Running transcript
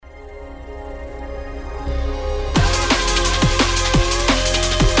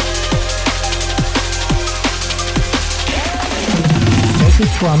Acid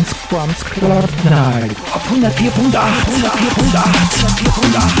Drums Clubnight auf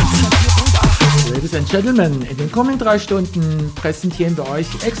 104.8. Ladies and Gentlemen, in den kommenden 3 Stunden präsentieren wir euch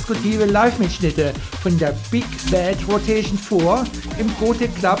exklusive Live-Mitschnitte von der Big Bad Rotation 4 im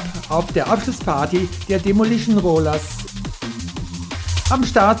Gotec Club auf der Abschlussparty der Demolition Rollers. Am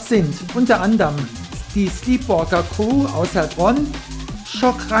Start sind unter anderem die Sleepwalker Crew aus Heilbronn,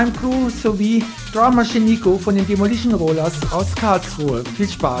 Shockrhyme Crew sowie Drummachine Nico von den Demolition Rollers aus Karlsruhe. Viel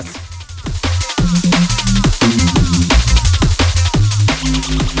Spaß!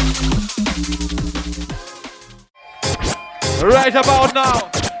 Right about now.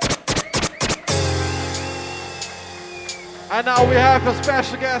 And now we have a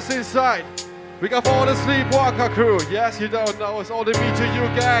special guest inside. We got all the Sleepwalker crew. Yes, you don't know, it's all the Me to You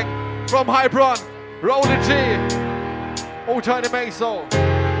gang from Heilbronn, Rollin G, Phuture and Maso,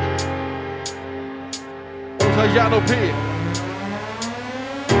 Phuture Jano P.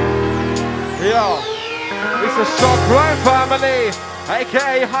 Yeah, it's a Shockrhyme family,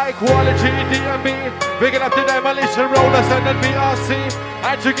 aka high quality D&B. Picking up the Demolition Rollers and then BRC,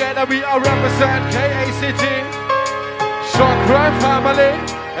 and together we are represent KACT. Shockrhyme family,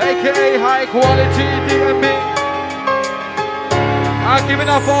 aka high quality D&B. I'm giving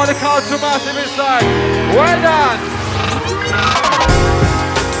up all the culture massive inside. Well done.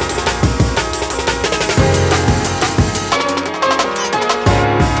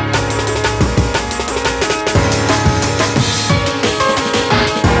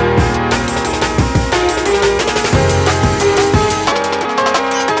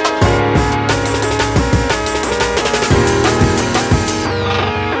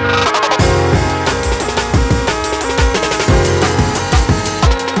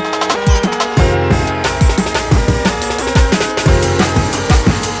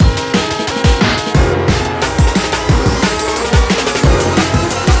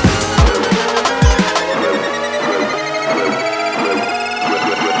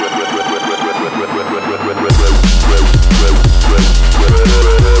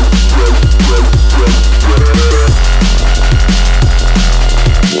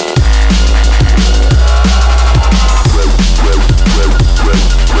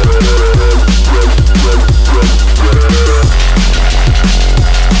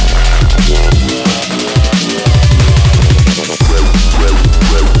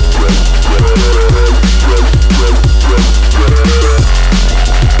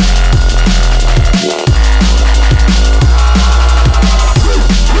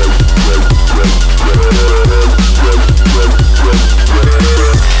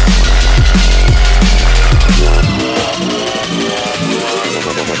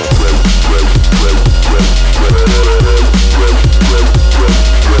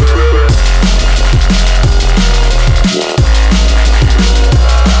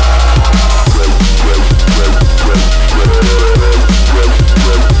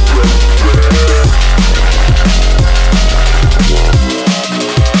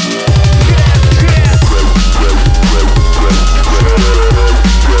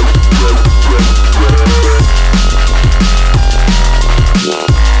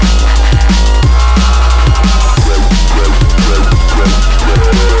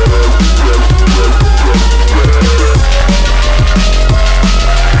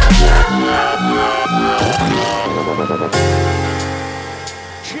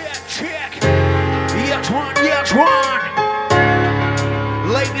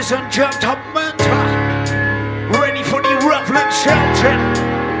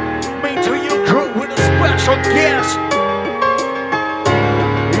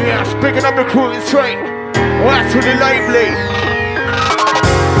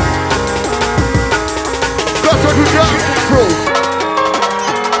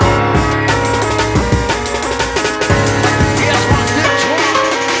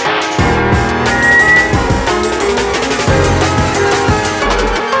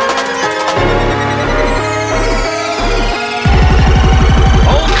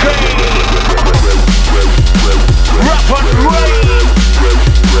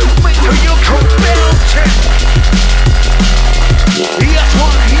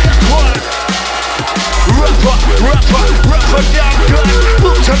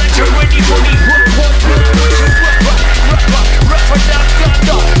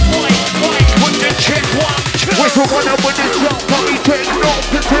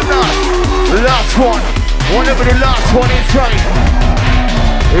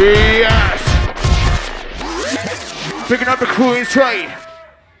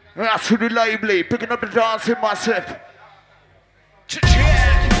 To the lively, picking up the dancing massive.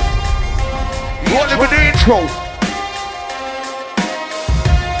 Rolling with the intro.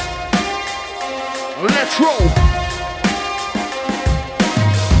 Let's roll.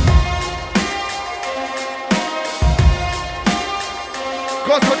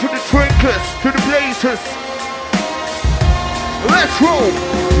 Goes on to the drinkers, to the blazers. Let's roll.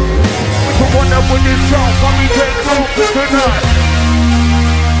 We can wonder with this song, when we take over tonight.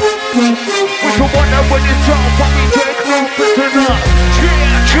 We can wonder with this song, when we take over tonight.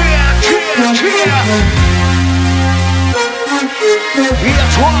 Cheer.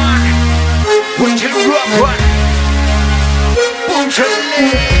 Here's one. We can rock one.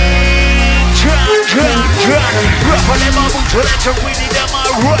 Rapper them a boom selection, we need them a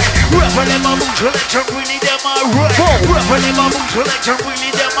right. Rapper them a boom selection, we need them a right. Rapper them a boom selection, we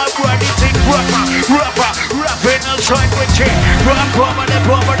need them a right. It's in rapping outside with it. Rapper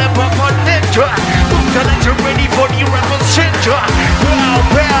them ninja. Boom selection ready for the rapper center.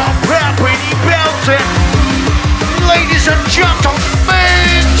 Pow, pretty bouncing. Ladies and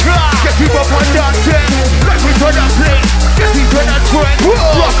gentlemen, get him up on that thing. Let me turn that plate. Get him to that train.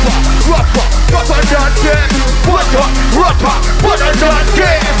 Rapper on that thing. Rapper on that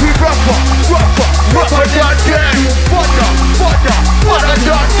thing. If we rapper on that thing. Butter on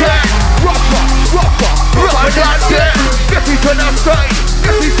that thing. Rapper on that thing. Get him to that side.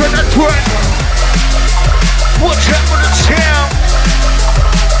 Get him to that train. What's happening town?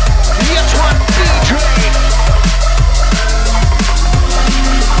 Yes, one DJ.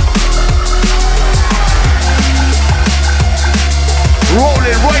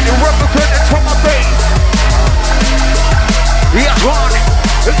 Rollin, riding, representing from my base. Yes, one.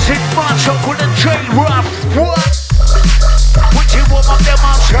 It's in Maso with a J-Rock. What? What you want on them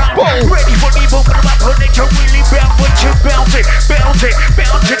outside? Ready for the boom, but I'm connected really bound. What you bounce it,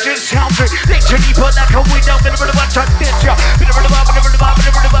 just sounds it. Let you leave on that come way down. Bit of a watch on this, yeah. Bit of a watch on this. Bit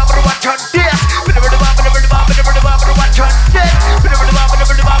of a watch on this. Bit of a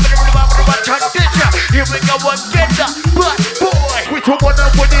watch on this, yeah. Here we go again, but boy. We don't wanna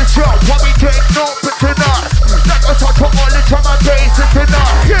win this job, when we take no picture us. Like us on top, all the time I base it in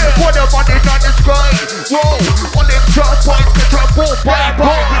us. What the money on the sky? Whoa, all them job boys get a ball by.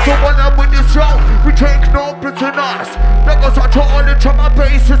 We don't wanna win this job, we take no picture us. Like us on top, all the time I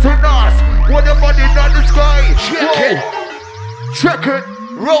base it in us. What the money on the sky? Check it.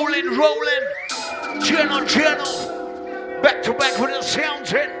 Rollin. Jano. Back to back with the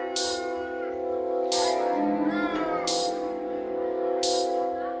sounds in.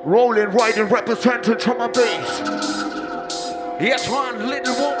 Rollin, riding, representing from my base. Yes, one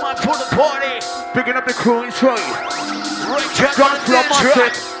little woman for the party. Picking up the crew inside. Gun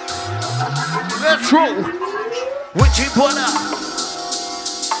Clubnight. Let's roll. Witchy Butter.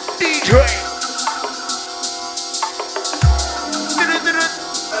 DJ.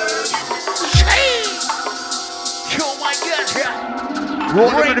 Oh my God, yeah.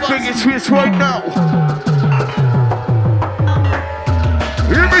 Rolling with the biggest hits right now.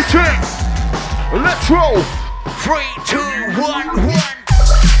 Hear me sing. Let's roll. 3, 2, 1.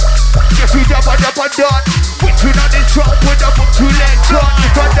 Yes, we done. Witching on this drum with a boom to electron.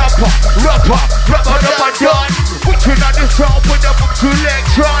 It's a rapper done. Witching on this drum with a boom to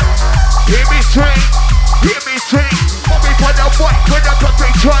electron. Hear me sing. Mommy put a white with a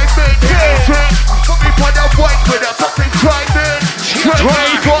puppy chime in. Hear me sing. Mommy put a white with a puppy chime in. Try.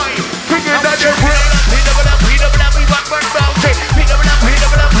 Bring it on the ring.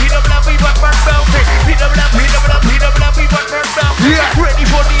 Ready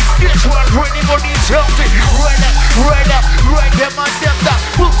for this one, ready for this healthy. Right them on them that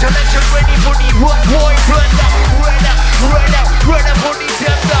boom selection, ready for the one boy blender. Right for the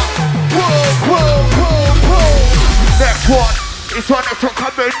tender. Whoa. Next one, it's on the top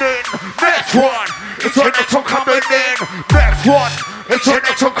coming in. Next one, it's on the top coming in. Next one, it's on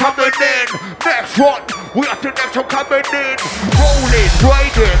the top coming in. Next one, we have the next one coming in. Rollin,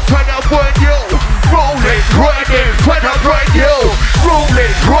 riding, turn up when you. Rollin, riding, turn up when you.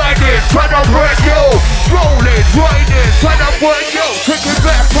 Rollin, riding, turn up when you. Rollin, riding, turn up when you. Take it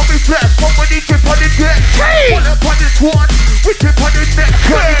back, from me flat, somebody tip on the deck. Pull up on this one, we tip on the neck.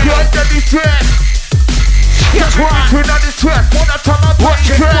 Hey, under the track. Yes, right. Turn on the track, wanna turn up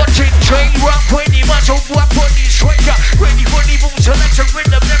watching, train rock, ready, Maso, what for the striker. Ready for the boom selection,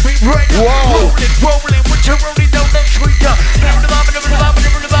 rhythm, every break. Rollin, with you rolling down the street. Never the bob,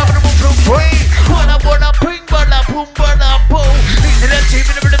 wanna ping, boom, boom. Easy that team,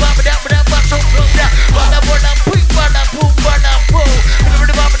 never the bob, so close. Wanna ping, boom, boom. Never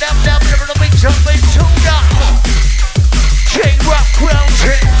the bob, never the big jump, chain rock,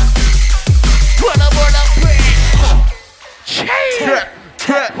 grounding. Wanna ping. Chain.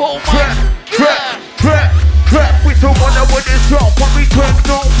 Trap. We don't wanna win this job, but we take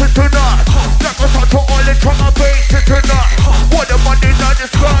no prisoners. Like us on the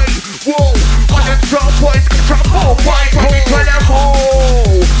sky. Whoa, on the top boys get trouble. Why can't we tell them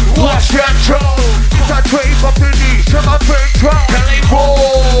all? Watch that show. It's a trade up the niche. I'm a big truck. Tell him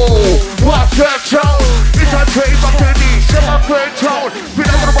whoa. Watch that show. It's a trade up the niche. I'm a big truck. Pin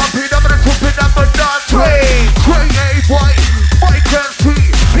number one, pin number two, pin number nine. Three, A, boy. I can see.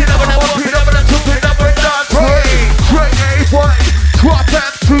 Pin number one, pin number two, pin number nine. Three, A, boy. Drop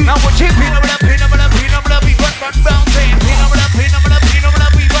MC. Now what you pin number one, pin number one, pin number one, run bouncing. Pin number one, pin number one, pin number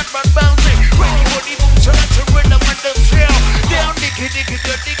one, run bouncing. Ready for the move, so let's run the window down. Down, nicky,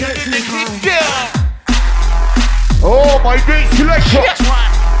 down. Oh my day selection. Yes,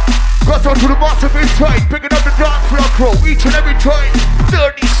 man. Got on to the massive inside, picking up the dance floor crew each and every time.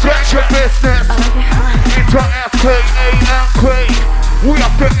 Dirty section business. It's a SKANK. We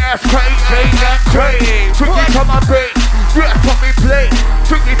up the SKANK. Tricky to my base, yes for me play.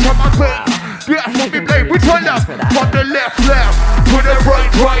 Tricky to my base, yes for me play. We turn up from the left to the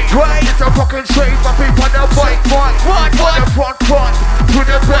right. It's a fucking shame for people on the bike. On the front to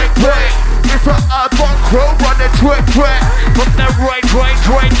the back. It's a urban crew run the track. From the right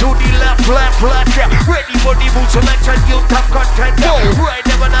to the left, yeah. Ready for the move selection, you top content. Right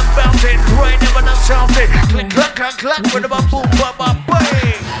never the bouncing, right never the sounding. Click, clack, with a boom,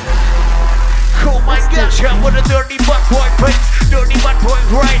 bang. Oh my gosh, yeah, what a dirty butt boy face. Dirty butt boy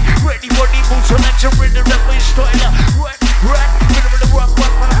right. Ready for the move selection, rhythm that we style. Right, rhythm of the rock,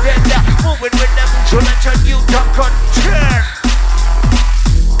 moving with the move selection, you top content.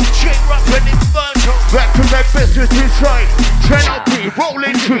 Back to back business inside. Channel P,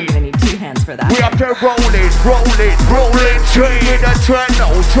 rolling tree. I need 2 hands for that. We up there rolling tree. In the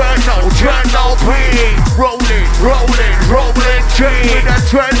channel P. Rolling tree. In the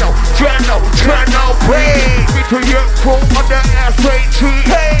channel P. Me to your crew on the SAT.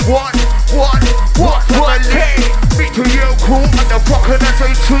 What family? Me to your crew on the fucking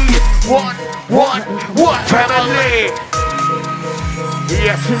SAT. What family?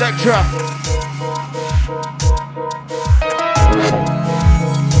 Yes, selector.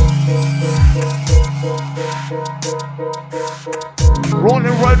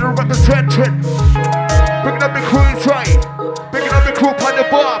 Rolling rider representing. Picking up the crew inside. Picking up the crew on the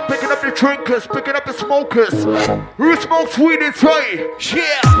bar. Picking up the drinkers. Picking up the smokers. Who smokes weed inside?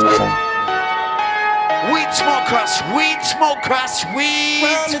 Yeah. Weed smokers.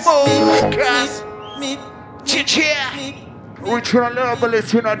 Yeah. We trying to level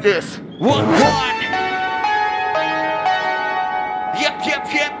listen on this. 1-1. Yep.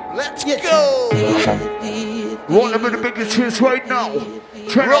 Let's go. One of the biggest hits right now.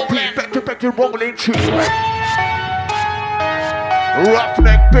 Channel P, back to rolling tree.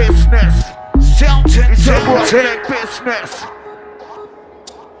 Roughneck business. It's a roughneck business.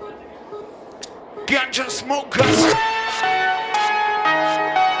 Ganja smokers.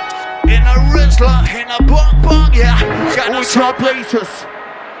 In a Rizzler, in a bong, yeah. Got we try places.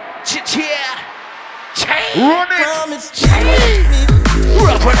 Run it.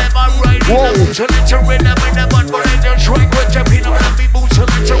 Rougher than my right. So let's rhythm in the mud, but I don't shrink with your peanut butter be boots. So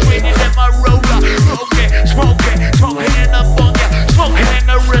let's rhythm in my roller. Smoking in the bong, yeah. Smoking in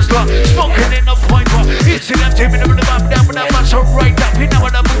the Rizzler, smoking in the point. It's in the tip of the mouth, down with the muscle right up. Peanut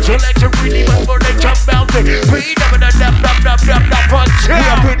butter boots, so let's really but for the jump bouncing. Peanut butter, dap. We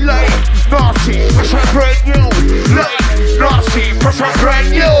up in late, nasty, pressure brand new. Late, nasty, pressure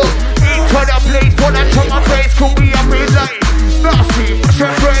brand new. Eat for the plate, for the top of face, could be up in late. Nasty,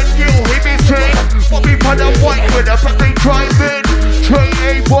 pressure brand new. He be saying, what we put up white with a fucking driving. Train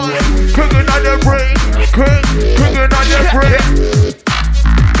A boy, cooking on the brain. Cooking on the brain.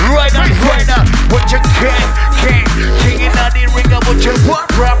 Right now, what you king in on the ring, what you what?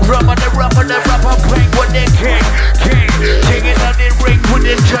 Rap, on the rapper, playing what they king in on the ring with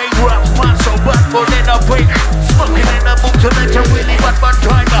the J-Rap, Maso, but more than a wing. Smoking in the boot to let you really but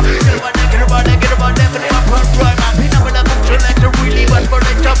time. Get about them, and my pump rhyme. Pin up in the boot to let you really but for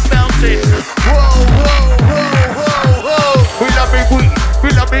the jump bouncing. Whoa. We love me weed, we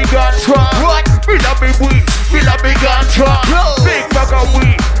love me ganja. What? We love me weed, we love me ganja. Big bag of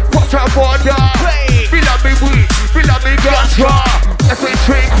weed. What's up, border? We love me weed, we love me ganja. As we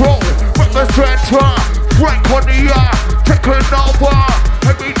train crow, representer. Rank on the yard, taking over.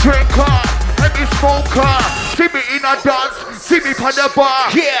 Heavy drinker, heavy smoker. See me in a dance, see me on the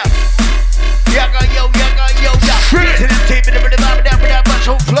bar. Yeah. Yaga yo. Shit. To the tape in the mouth, down for that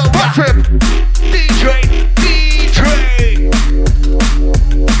muscle flow. Watch him. DJ.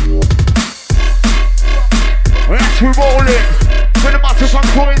 As we roll it, with the massive and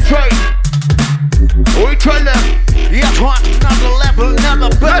coin trade. We tell them, yeah, another level, another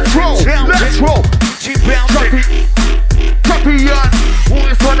let's roll. She bouncing. Copy on,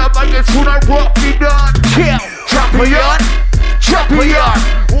 mic is who I rock me done. Kill, champion.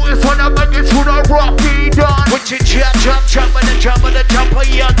 Who is on the mic is who I rock me done. With your jump and the champion.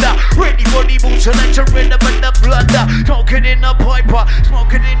 Ready for the boom selector, rhythm and the blunder. Smoking in the piper,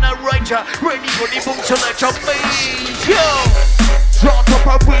 smoking in the writer. Ready for the boom selector, me. Yo. Drop up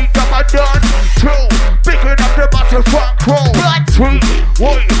a beat, I'm done. Two, picking up the massive funk crew. Sweet,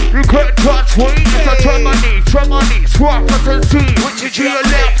 wait, you can't touch me. It's a Drummachine, swap us and see. With your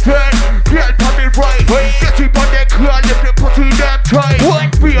left hand, can't put me right. Get it on that crowd, lift it, pussy damn tight.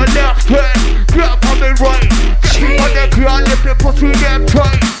 What? Be your left hand, can't put me right. Get it on that crowd, lift it, pussy damn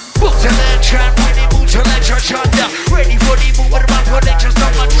tight. Boots and then chat, ready, boots and let your chunder. Ready for the move, but about for let your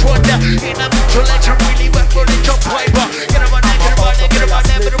stomach wonder. In a boots and let your really wet for let your piper. Get about that, get about that, get about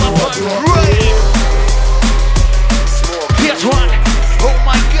that, get about that. Right. Here's one. Oh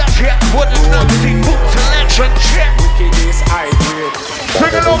my gosh, yeah, what a nasty boot selection check.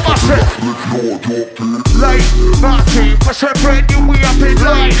 Bring it on myself. Like Nazi, press a brand new, we up in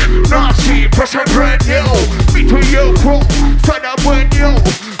life. Nazi, press a brand new. Me to you, crew, sign up brand new.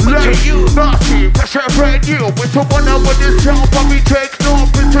 Like Nazi, press a brand new. With someone out with this sound, but we take no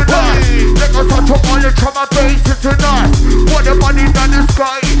off into night. Let us out to all the trauma base into night. What the money down the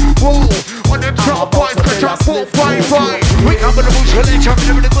sky. Whoa, on the top boys, catch up 4-5-5. We come with the bush, let's jump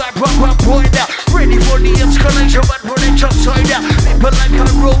into the black rock point now. Ready for the escalation, but for the jump side now. People like a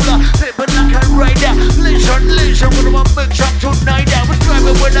roller, people like a rider. Listen, with my big jump tonight now. We're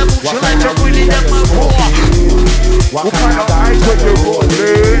driving with a bush, let's jump really down my roar. What kind of eyes when you're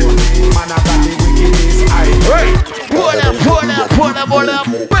rolling? Man, I got the wickedest eyes. Hey, pull up,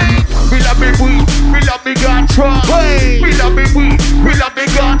 bang. We love me weed, we love me gotcha. Hey, we love me weed, we love me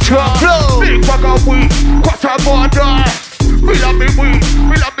gotcha. Big bag of weed, cross a border. We love me weed,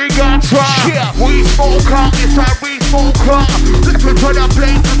 we love me gotcha. Yeah, we smoker, it's a we smoker. Let's go to the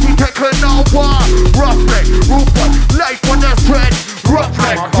place, we take an hour. Rough leg, roof one, life on the thread. Rough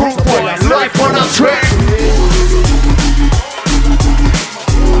leg, roof one, life on the thread.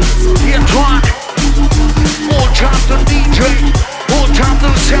 Here's one. More time to DJ, more time to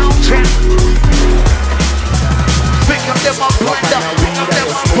sound check. Pick up them up blender, pick up them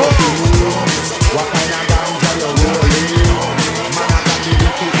up boom. What kind of ganja you rolling? Man, I got the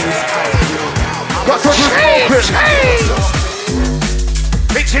wickedest eyes. Got to smoke it.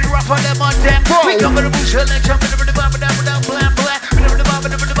 Mixing rough on them on them. We come with a bush selection,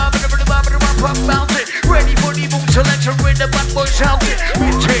 ready for the boom selection with the bad boys out it.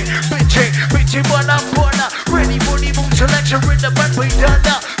 Bitchy, bona. Ready for the boom selection with the bad boy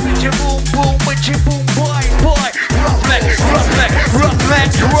dana. Bitchy boom, boy. Rough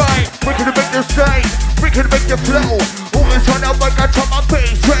leg, right. We can make the stay, we can make the flow. Always on the mic, I try my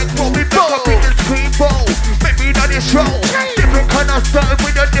bass track. Roll me back up in the screen bowl. Maybe not this show. Different kind of style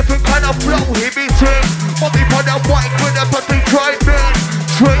with a different kind of flow. Hear me sing, mommy on the mic with a perfect driving.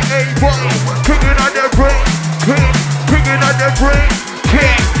 Straight A-boy, kicking on the ring. Kicking on the ring.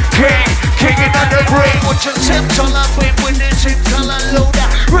 Kicking on the ring. Watch your tips all up with this Impala loader.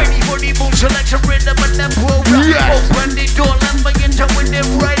 Ready for the boom selection rhythm and the program. Open the door, let me enter with the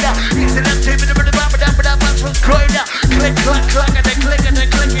rider. It's an activity, but the bounce was grinder. Click, and the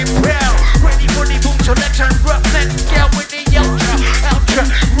click it pow. Ready for the boom selection, rough neck scale with the ultra.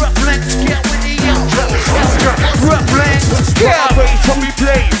 Rough neck scale with the ultra. Rough neck scale. From my bass, from me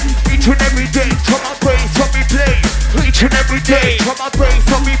play. Each and every day, from my bass, from me play. Each and every day, from my bass,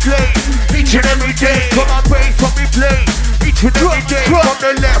 from me play. Each and every day, from my bass, from me play. Each and every day, from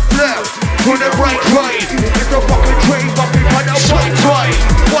the left to the right. It's a fucking train, but we find a right.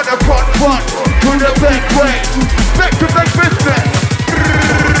 One a front, to the back way. Back to back business.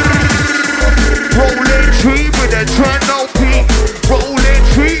 Rollin tree with a Jano P. Rollin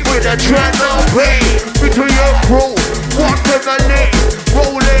tree with a Jano P. Between your crew, walk the valley.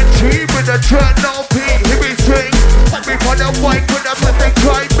 Rollin tree with a Jano P. Hear me sing. Let me find a mic with a perfect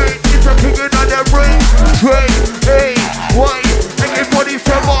timing. It's a kicking on the ring. Train, hey, why? AK-47,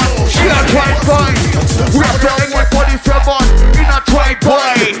 in a drive-by. We have the AK-47 in a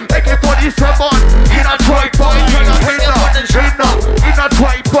drive-by. AK-47 in a drive-by. In a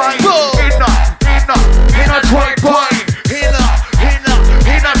drive-by. In a drive-by.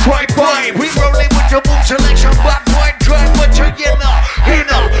 In a drive-by. We rolling with the boom selection, bad boy drive, but you're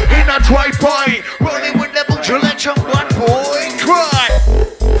in a drive-by. Rolling with the boom selection, bad boy drive.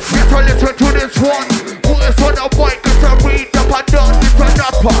 Yes, I listen to this one. Who is on the mic? It's a read up and done. It's a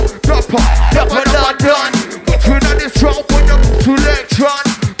dapper done. Between on this round with the boom selection.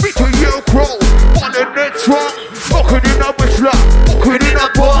 Between you crew, on the next one. Walking in a whistler, walking in a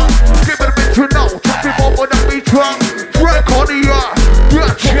bar. Give it a bit to know, tapping over the beat drum. Break on the yard,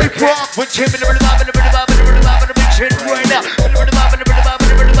 that's what we Which him in the vibe, in the vibe, in the vibe, in the big shit right now. In the vibe, in the vibe,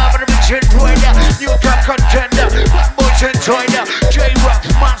 in the vibe, in the big shit right now. New top contender, black boys and China. J-Rock,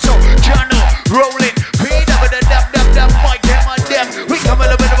 Maso, Jano, Rollin, Peter with the dap, Mike and my dap. We come in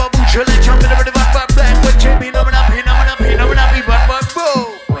a bit of a Phuture, let's jump in a bit of a black. Which him in the vibe, in the vibe, in the vibe, but boom.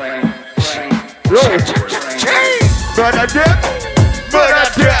 Murder them, murder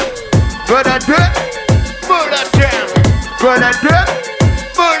them, murder them, murder them, murder them,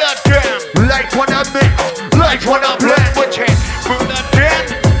 murder them. Life wanna mix, life wanna blend with it. Murder them,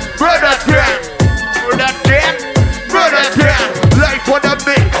 murder them, murder them, murder them. Life wanna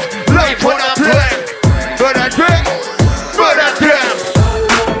mix, life wanna blend. Murder them, murder them.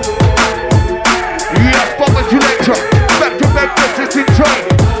 Yes, Papa Selector, back to back, this is insane.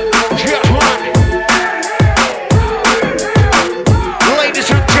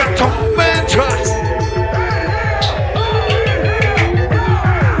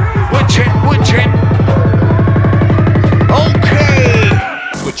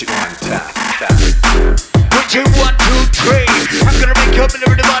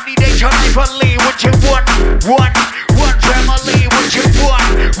 Everybody they try to believe what you want, one family, what you want,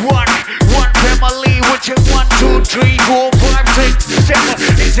 one family, what you want, 2, 3, 4, 5, 6, 7.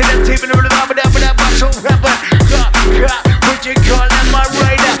 Is it a team in the but so rapper, what you call them my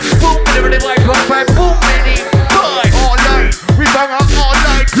rider? Boom, everybody like boom, many boy. All night, we bang out all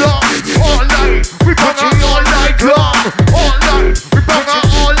night long, all night, we bang out all night long, all night, we bang out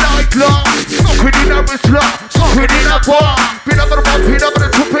all night long. Smoking in a slum, smoking in a bar. Pin up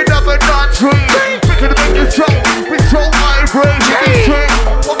and two, pin up and not three. Make it show, we so irate. We swing,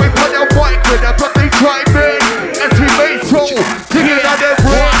 when we put our bike with a but they try me. And he made so, take it out of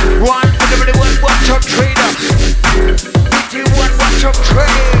brain. One, watch your trader. 51, watch your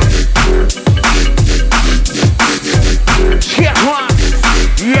trader. Yeah, one.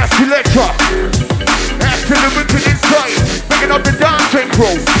 Yes, Electra. After the wicked inside, picking up the dancing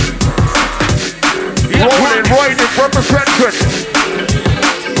crew. Rollin, riding, representing.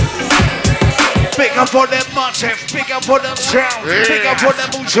 Big up for them massive, big up for them sound, big up for them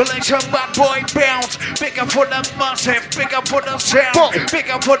modulation, bad boy bounce. Big up for them massive, big up for them sound, big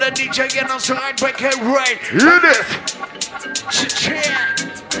up for the DJ and the side, break it right. Hear this.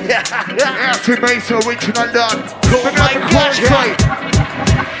 After Maso reaching on done. Big up the crowd side.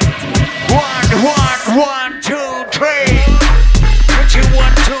 1, 2, 3. What you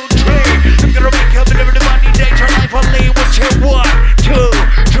 1, 2, 3. I'm gonna make up and everybody danger life only. What you 1, 2,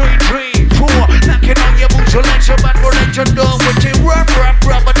 3, 4. Knocking on your modulation, but we're let you know what you rap,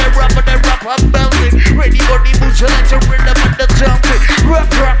 but I'm bouncing. Ready for the modulation, rhythm and the something.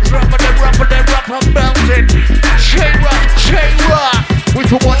 Rap, I'm bouncing. J-Rock. We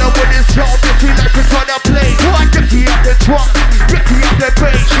don't wanna win this song, you feel like it's on a play. Get the up the drum, get the up the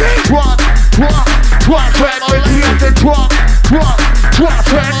bass. Drum, family, the drum,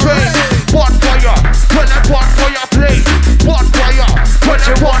 family. One fire, put it one fire play. One fire, put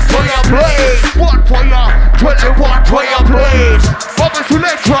it one fire play. One fire, put it one fire play. Papa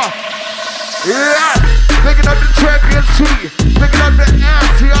Selector, yeah. Picking up the champion C, picking up the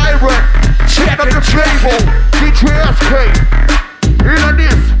anti-iron, checking up the flavor, DJSK. Hear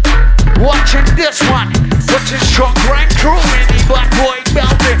this, watching this one. What's this Shockrhyme crew? Any bad boy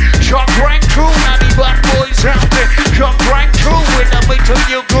bouncing. Shockrhyme crew, now the bad boys out there. Shockrhyme crew with a beat of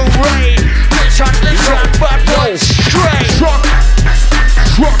you go right. Listen, bad boys straight.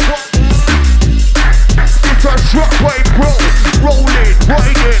 It's a Shockrhyme crew. Rollin,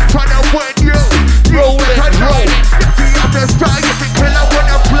 riding, trying to win you. Rollin, riding. If you understand, if you killer with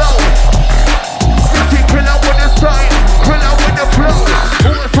the flow. If you killer with the style, killer with the flow.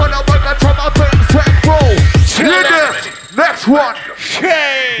 Who is on the work and try my bass and roll. Hear this, next one.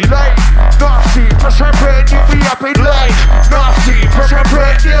 Light, nasty, pressure brand new, we up in light. Nasty, pressure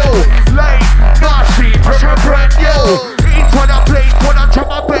brand new. Light, nasty, pressure brand new. Each one I play, when I try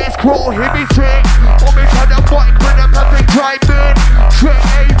my bass crew, hear me sing. On me try the bike when I'm nothing driving. Train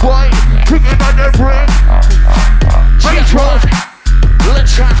A-boy, kicking on the ring. Dextrous,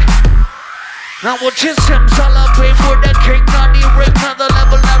 listen. Now what you celebrate with the king on the ring. Another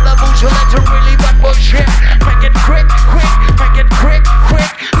level, Mobilat, really bad boy shit. Make it quick, make it quick.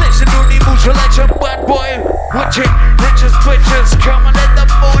 Listen to the Mobilat, bad boy. Watch it, riches, bitches, coming in the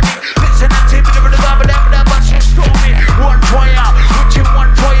morning. Listen to the vibe, but she's stormy. One fire, watch it, one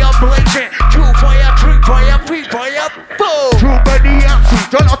fire blazing. 2 fire, 3 fire, 4 fire, 4. Too many answers,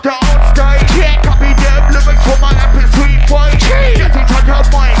 turn up the outside. Can't copy them, living for my MP3 fight. Get it on your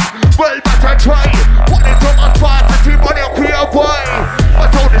mind, well better try. What is on my spot, the team on your clear boy. I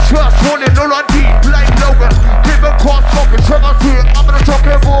told the trust, running all on deep, like Logan. Give a cross, smoking, Trevor, I'm gonna talk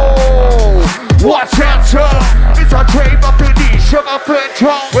about.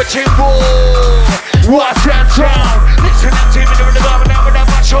 electron, what you roll? What's that sound? Listen up to me, the bottom of the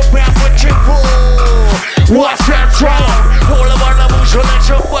macho band, what you roll? What's that sound? All of our levels, so let's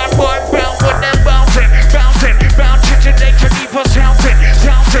go one bound with them bouncing, bouncing, bouncing today to keep us bouncing,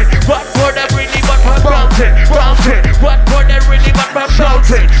 bouncing. What for that really, but my bouncing, bouncing. What for that really, but my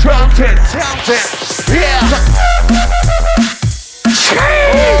bouncing, bouncing, bouncing. Yeah.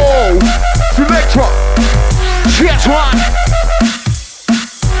 Oh, Selector. Just one.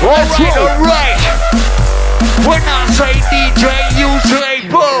 Alright. When I say DJ, you say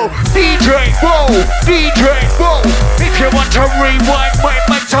boo. DJ, boo. DJ, boo. If you want to rewind,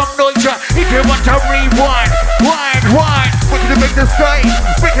 make some noise. If you want to rewind, wind. We're gonna make the stage,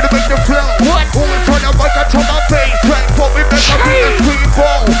 we're gonna make the flow. What? Always trying to make a top of bass. Track for me, make a beat and scream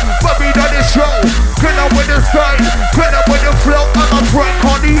ball. But we done this show. Clean up with the stage, clean up with the flow. I'm a prank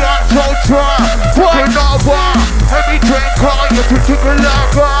on the untold track. Fucking over. Every drink call you to take a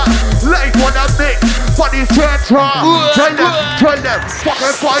lager. Life wanna mix, but it's central. Tell them,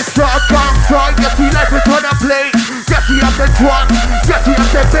 fucking 5-star gangster. Yes, he like it on the plate. Yes, he have the drum, yes, he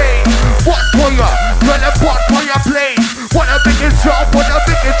have the bass. What for ya? Tell them what for your place. Wanna make it sound, wanna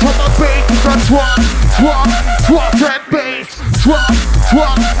make it from a bass. It's a swap that bass. Swap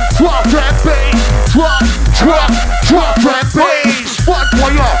that bass. Swap that bass. What for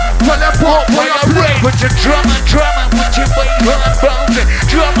ya? Tell them what for your place. With your drama, with your weight on bouncing.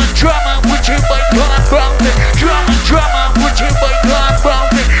 Drama, with your weight on bouncing. Drama, with your weight on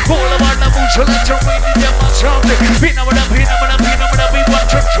bouncing. All of our levels, so let's read them on something. Pina with a we want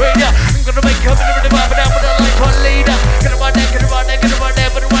to trade ya. I'm gonna make up with the vibe with a life on leader. Get about there,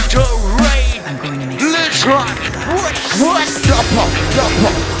 but I want to raid. I'm going to make Let's run. What?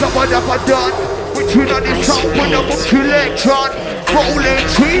 Dapper done. We tune on this sound with a book electron. Rolling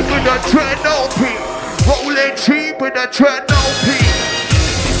cheap with a trend OP. Rolling cheap with a trend OP.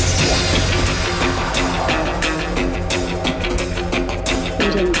 You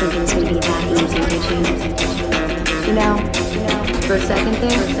didn't think it was going to be that easy, did you? You know, for a second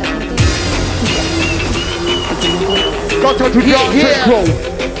there. Gotec to dance crew.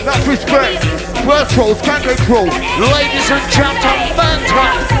 That's respect. First rows, can't get crew. Ladies and gentlemen,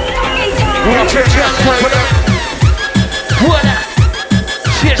 watch your gentlemen. What up?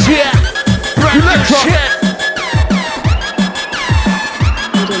 Yeah. Brand new shit.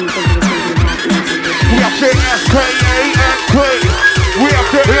 You didn't think it was going to be that easy, did you? We have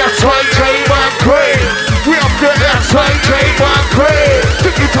the SKANK. We have the SKANK. We have the SKANK.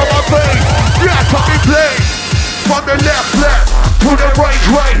 Stick it to my face. Yeah, let me play. From the left to the right.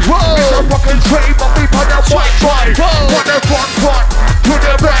 It's a fucking train, but we put a white drive. From the front to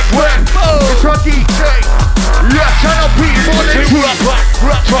the back. It's a DJ. Yes, and a people in two.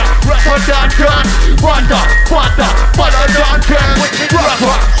 Rapper done. Rapper done. Rapper done.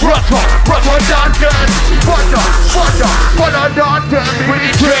 We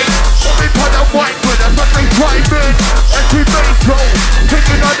drink. We put a white with us, but they drive in. And we make slow.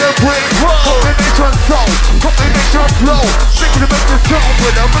 Taking on the brain. Combination sound. Combination flow. Making to make the sound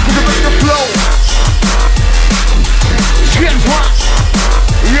with them. Making to make the flow. Shit, what?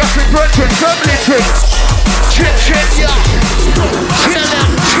 Yes, we brought you Demolition. Shit, yeah. Chill them.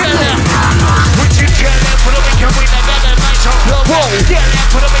 Would you kill them for the weekend? We not got a nice on flow. Kill them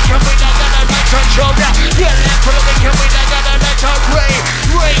for the weekend. We not got a nice on shoulder. Kill them for the weekend. We not got a nice on ray.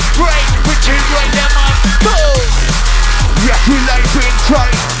 Would you ride them on boom? Yes, we life in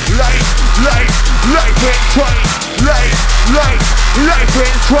train. Life in train. Life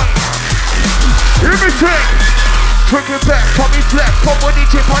in train. Everything. Trick it back, from his left, from when he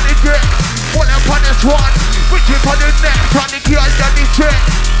chip on the deck. One up on this one, we chip on the neck, on the girl down the check.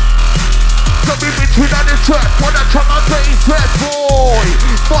 So be between on the track, wanna come and face that boy.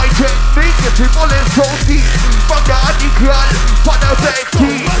 My technique is him all in so deep. From the girl, from the back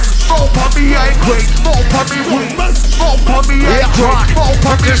team. Smoke on me, I quake, smoke on me, weed. Smoke on me, I quake, smoke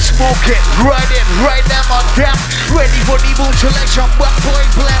on me. Smoke it, right them on them. Ready for the boom selection, but boy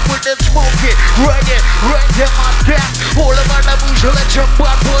blend with the smoke it. Right them on them. All of our boom selection,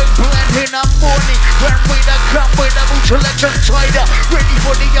 but boy blend in the morning. When we the come with the boom selection cider. Ready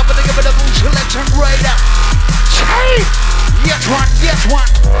for the boom selection rider. Cheap! Yes one.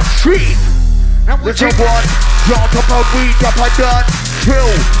 Street. Little one, drop up a weed, up a done. 2,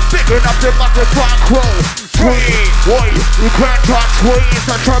 picking up the massive front crew. 3, boy, you can't touch me. It's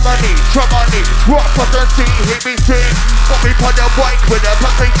a Germany. Rock us and see, hear me sing. Got me on the bike with a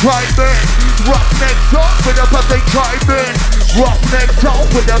perfect driving. Rock next up with a perfect driving. Rock next up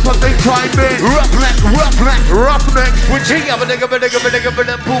with a perfect driving. Rock next. We're taking up a nigga,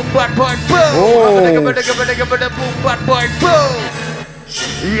 boom, bad boy, boom. Oh. Boom, bad boy, boom.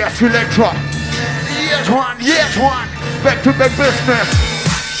 Yes, Electra. Yes, one, yes, one. Back to back business.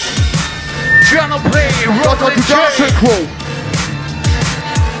 Jano play, Rollin dancing crew.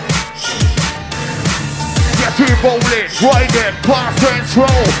 Yes, we rolling, riding, pass and slow.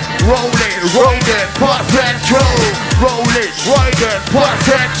 Rolling, riding, pass and slow. Rolling, riding, pass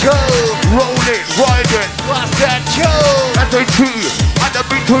and slow. Rolling, riding, pass and slow. As I see, and the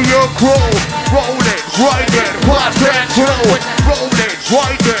beat to your crew. Rolling, riding, pass and slow. Rolling,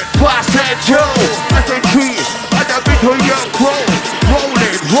 riding, pass and slow. As I see, and the beat to your crew.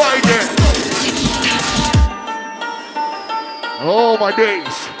 Rolling, riding. Oh my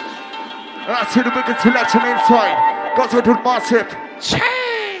days. I see the biggest selection inside. Gotec to massive.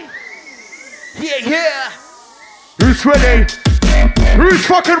 Yeah. Who's ready? Who's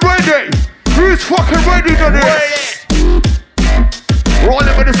fucking ready? Who's fucking ready to this?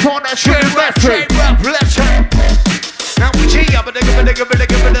 Rollin with the sound that shit is messy. Now we G up a nigga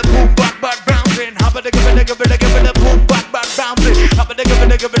boom back bouncing. Up a nigga boom back bouncing. Up a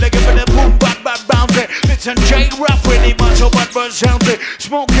nigga boom back bouncing. Listen, J-Rap really much of what sounding.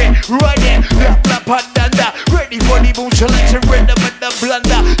 Smoking, riding, blah danda. Ready for the boom selection, rhythm and the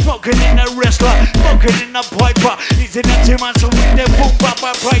blunder. Smoking in a wrestler, smoking in a piper. He's in a team so with the boom bap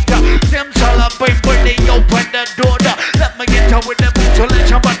breaker. Them all up when they open the door. Let me get out with the boom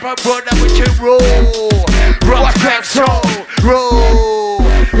selection, but my brother with your roll. Rock back soul, roll.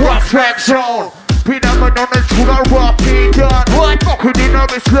 Rock back soul. Peanut bananas to the rock, be done. Smoking in a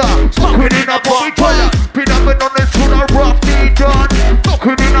whistler, smoking in a bottle. Peanut bananas to the rock, be done.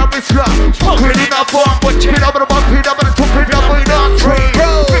 Smoking in a whistler, smoking in a bomb. Peanut bananas to peanut bananas tree.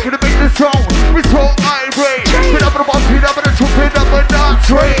 Making a big sound, we so irate. Peanut bananas to peanut bananas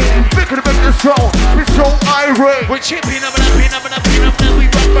tree. Making a big sound, we so irate. We're chipping up and we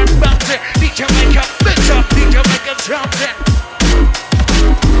rock and bounce it. DJ make a mix up, DJ make a sound it.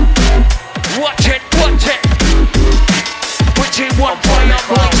 Watch it. Watching one fire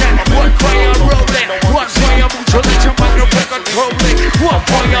blazing, one fire rolling, one fire mutilation, microphone controlling, one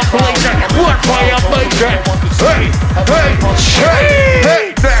fire blazing, one fire blazing.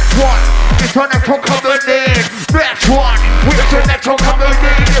 Hey, next one, it's an echo coming in. Next one, it's an echo coming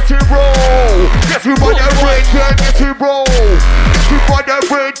in. Yes, we roll. Yes, we run that break down. Yes, we roll. Yes, we run that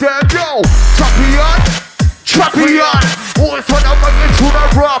break down. Yo, champion. Oh, it's on the mic to the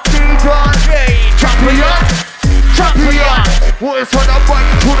rock, be done. Champion. Oh, it's on the mic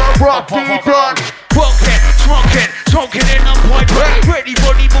to the rock, be done. Smoking in a point. Ready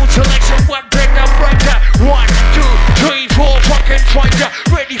for the mood selection. One breaker. 1, 2, 3, 4, fucking fighter.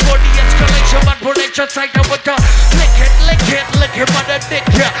 Ready for the escalation. One production side with the lick it, mother dick.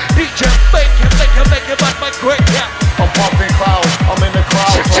 DJ, make it, but my quick. I'm popping cloud, I'm in the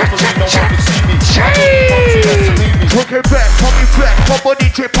crowd. Hopefully no one can see me. Looking back, coming back, my body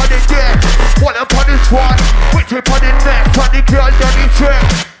chip on the deck. One up on this one, we chip on the neck. On the girl, down the track.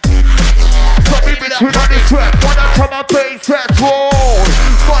 Something between on the track. One up on my bass, that's roll.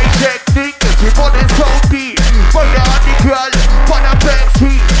 My technique is we want it so deep. But the on the girl, on the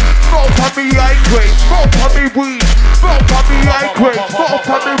backseat. Smoke on me, I crave. Smoke on me, weed. Smoke on me, I crave. Smoke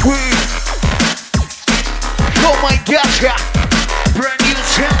on me, weed. Oh my gosh, brand new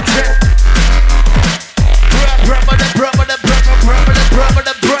Samstag. Brand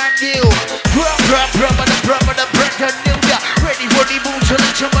new. Ready for the moon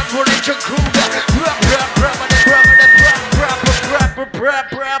selection, but for the chakruda.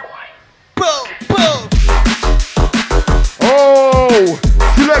 Oh,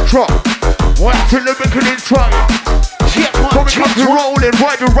 Electra. What's in the beginning time? Coming to rolling,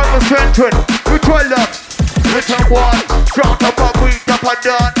 riding, representing. We try love. Little one, drop up a beat up and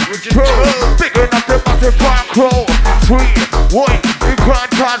down. Picking up the massive back row. 3, wait, you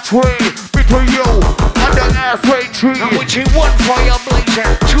can't touch me. Between you and the ass-way tree. I'm witching 1 fire blazing,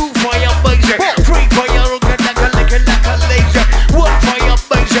 2 fire blazing, 3 fire looking like a laser. 1 fire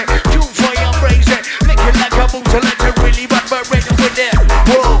blazing, 2 fire blazing, licking like a boom selection, really but ready with it.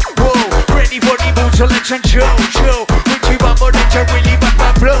 Whoa, ready for the boom selection, show. Witchy bubble, really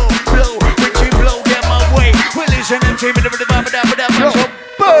but blow.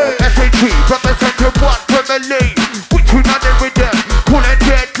 SAT, representing one family. Which we not with them, cool and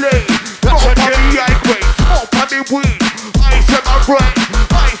deadly. Smoke on me, I crave. Smoke on me, weed. Ice in my brain,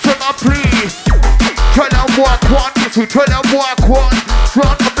 ice in my plea. Tell them walk one, yes we tell them walk one.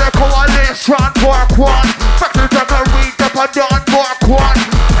 Front of the coalition, walk one. Back to the read up and down, walk one.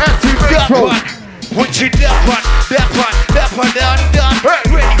 Metro. Which is that one, done.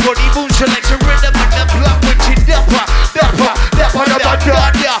 Ready for the boom selection, rhythm and the block. Which is that one,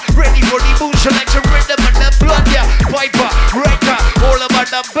 done. Ready for the boom selection, rhythm and the blood, yeah. Piper, breaker, all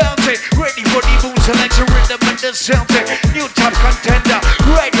about the the something. New top contender,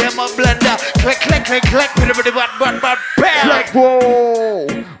 right here my blender. Click, click, click, click, but, Like, whoa,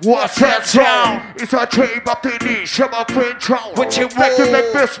 what's that sound? It's a dream of the niche, I'm a friend child. What you Back to want?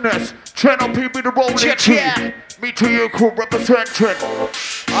 make business, channel people the rolling Yeah. Me to you crew representing.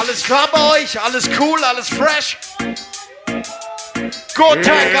 Alles klar bei euch? Alles cool, alles fresh? Gotec,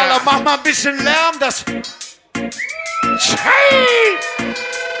 Yeah. Alter, mach mal ein bisschen Lärm, das... Hey!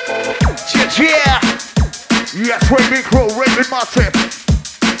 Yeah! Yes, Raving Crew, Raving Massive.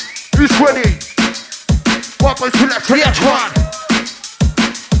 It's ready. Weapon selection, Yeah, one.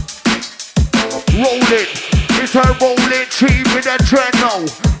 Roll it. It's a rolling team with a Jano.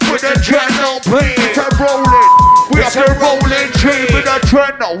 With a Jano beat. It's a rolling. We have the rolling team with a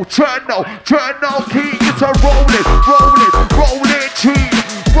Jano key. It's a rolling team.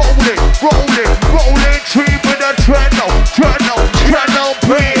 Rolling team with a Jano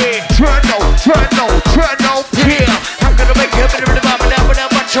beat. Jano beat. I'm gonna make a bit of the bomb, but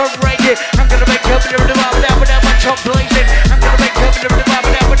I'm rated. I'm gonna make a bit of the bomb, but I'm blazing. I'm gonna make a bit of the bomb,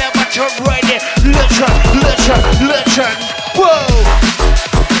 but I'm rated. Listen. Whoa!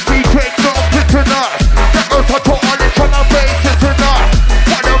 We take no prisoners. The earth are totally from a basis tonight.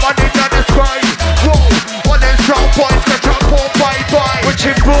 What the money in the sky? Whoa! All them sound boys get your phone bye. Which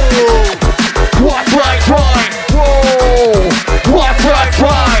is boom! What's right? Whoa! What's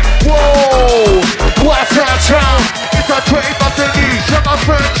right? Whoa! What's that sound? It's a train of the niche. I'm a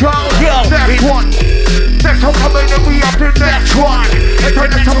friend child. Yo, Next one. Next one coming in, we have the next one. It's the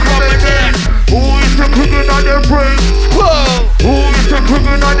next one coming in. Who is the cooking on the brain? Whoa! Who is the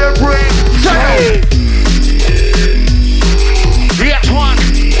cooking on the brain? Say! Yes, one.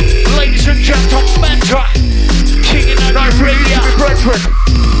 Ladies and gentlemen, king on Nice the and easy radio. with brethren.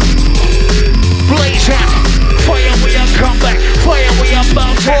 Blazing. Fire, we are comeback. Fire, we are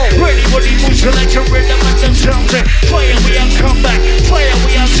bouncing. Ready, move selection, rhythm and the something. Fire, we are comeback. Fire,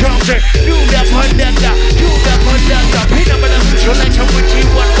 we are something. Do the pandanda. Pin up in the move selection with you,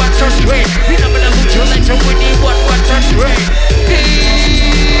 1, 2, 3. Pin up in the move selection with you, 1, 2, 3.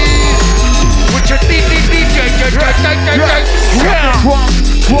 With your DJ,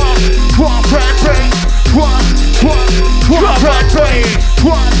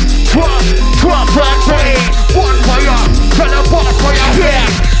 One fire, tell a boss fire, yeah.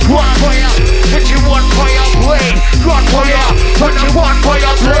 one fire, With you, 1 fire blade. one fire, tell a one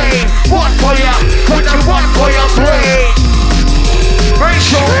fire blade, one fire, tell a one fire blade. Make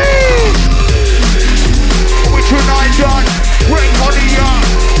sure, we tonight done, bring money on,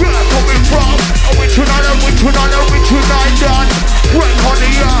 where I'm coming from, we tonight done, bring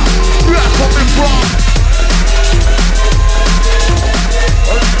money on, where I'm coming from.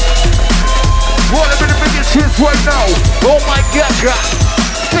 One of the biggest hits right now. Oh my God,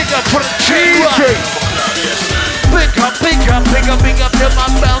 big up for the chain Easy. Big up to my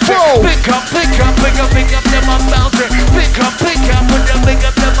bouncer. Whoa. Big up to my bouncer. Big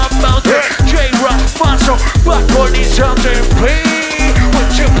up to my bouncer. J-Rock, Maso, back for these something. Play,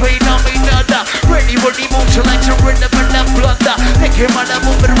 what you play, no me nada. Ready, move, selection, rhythm and the blunder. Take him on the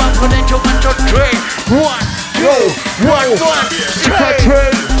move, and run for the 1, 2, 3. 1, 2, 1, 1, It's a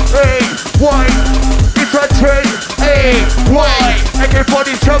train, hey, why? It's a train, hey, why?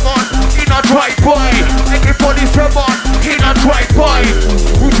 AK-47 in a drive-by. AK-47 in a drive-by.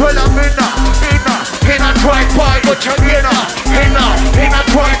 We tell them in a drive-by. What you in a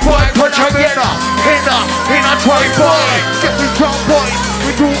drive-by. What you in a drive-by. Get this sound boys,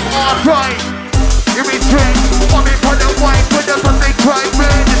 we do alright. Give me drink, want me for the wine. With the something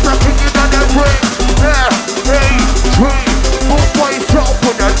driving, it's a kicking on the brain. Yeah, hey, train, move by yourself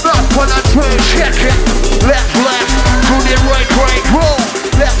with a nut for the train. check it. Left, to the right, roll.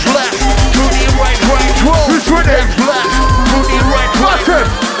 Left, to the right, roll. Who's ready? Left, to the right,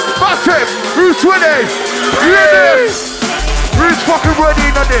 Massive, who's ready? Hear this? Who's fucking ready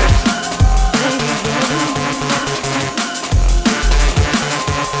on this?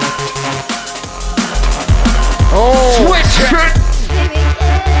 Oh, Switch it. shit.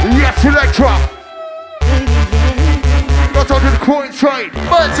 Yes, Electra. Got onto the crew inside.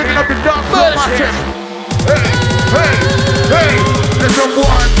 Singing up the dance floor, Massive. Hey, listen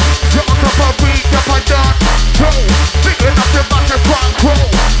one. Jump up a beat, up a dance. Two, picking up the Massive front crew.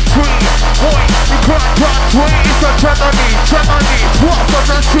 3, boy, we can't run 3. It's a Germany. What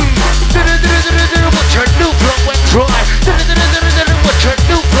doesn't see? What you do, blow and try. What you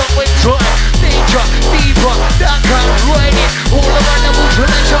do, blow and try. Diva, that kind of lady. All around the mood,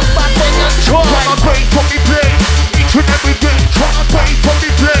 selection, back on your Try try. my brain for me play. Each and every day. Try my brain for me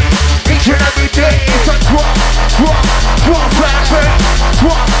play. Each and every day. It's a drop, flat brain.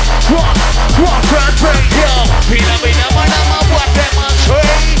 Drop, flat brain. Yo,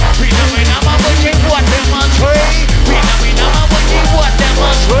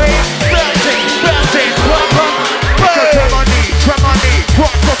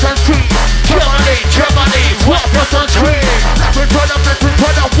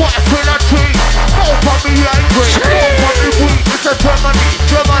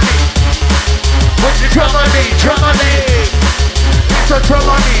 It's a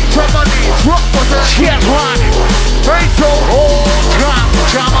Drummachine, rock for the shit one. Hey, so,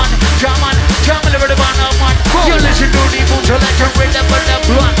 Drum on, live the man of man. You listen to the Phuture legend with the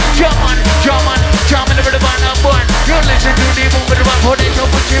blood. Drum on, live the man of man. You listen to the boom with the one for the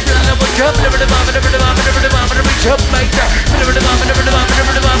top of the blood. Live the man, live the man, live the man, live the jump maker. Live the man, live the man,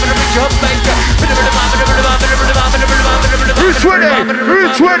 live the man, live the jump maker. Live the man, live the man, live the man, live the man, live the man. Who's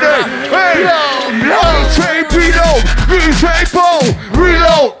winning? Hey, I say reload. You say bow.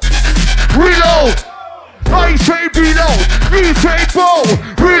 Reload. I say reload. You say bow.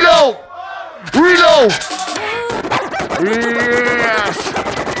 Reload. Yes.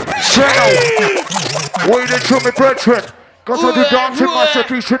 Jano. Wait until me brethren. Got all the dancing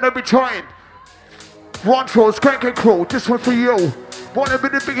master, you shouldn't be trying. One throw, Skank and Crow, this one for you. Wanna be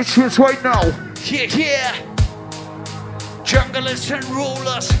the biggest tunes right now. Yeah. Junglers and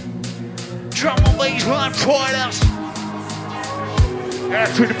rulers. Drum&Bass line fighters.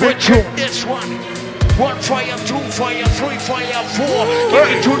 Add to the big tune. This one. 1 fire, 2 fire, 3 fire, 4. Give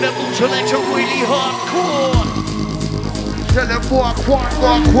it to the Phuture legend really hardcore. Tell them walk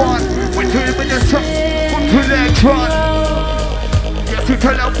one. We tell them in the sun, put to the run. Yes, we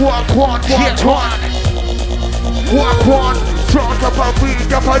tell them walk one. Sound up a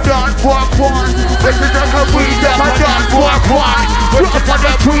beat up a dance, walk one. This is like a beat up a dance, walk one. Drop on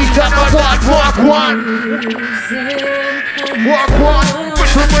the beat up a dance, walk one.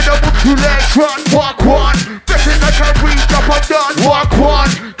 Listen with the Phuture legend, walk one. This is like a beat up a dance, walk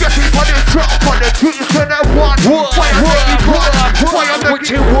one. Get it for the drop on the teeth and the one. Fire with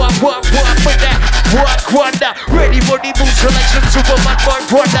you, walk with that. Walk wonder, ready for the Phuture legend, Superman boy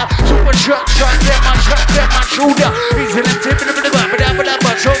wonder. Super shot, them a shooter. Easy and tip in the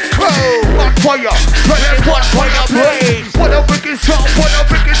so cold. One fire, one fire blaze. What a wicked song, what a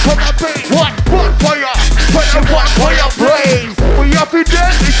wicked from a base. One fire, one fire blaze. We up in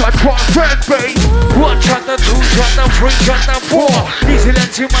there, it's a transcend base. 1 shot, 2 shot, 3 shot, 4. Easy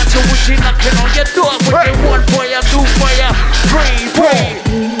and tip man, so we see knocking on your door. With the 1 fire, 2 fire, 3.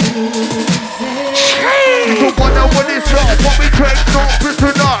 The one that win is love, what we take no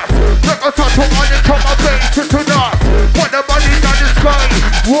prisoners. Take us out to on the top of base, prisoners. When the money down the sky,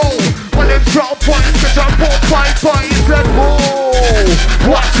 whoa. When them sharp points, get a 4-5 and whoa.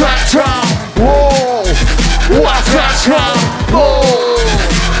 What's that sound? Whoa. What's that sound? Whoa.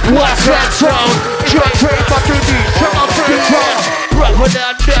 What's that sound? Just take back to me, turn up to the top. Rapper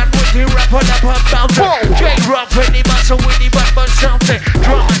that done with the rapper that pop bouncing. J-Rock with the Maso with the bad something.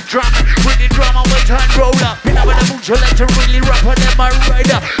 Drum with the drama with hand roller. Been up with the Phuture legend, really rapper than my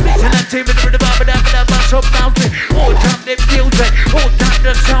rider. Listen and team with the baba that Maso mountain. All time they music, all time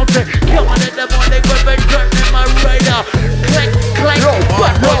the sounding. Come on in the morning when we turn in my rider. Click,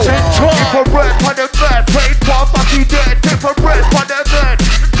 but what's in talk? Different for the bed, wait for Bucky dead. Different for the bed,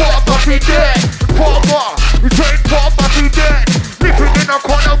 for Bucky dead. For more, wait for Bucky dead. Living in a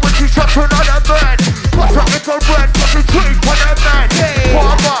corner with the shots on the bed. What's up if a red, what's the drink for the man?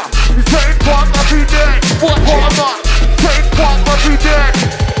 Farmer, say farmer be dead. Farmer, say farmer be dead.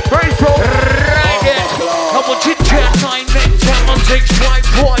 Hey, so right there. How much it can 9, 10, 6, 5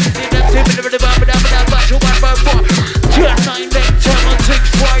 boys. In the tip of the baba, 10, 9, 10, 6,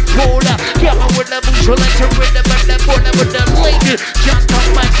 5 polar. Yeah, I'm with the Phuture legend with the band, with the lady. Can't come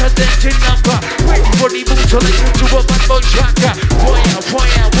back to the number. Ready for the Phuture legend to a bad boy tracker.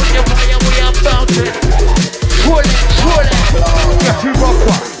 Fire, with your fire, we are bouncing. Pull it. Get you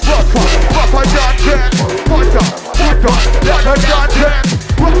rapper, done dead. Rapper done dead.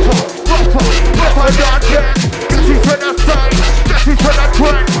 Rapper done dead. Get you for the side, get you for the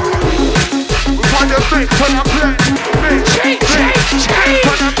trend. On the beat, for the blend. Mix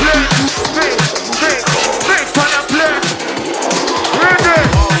for the blend. Mix for the blend. Ready?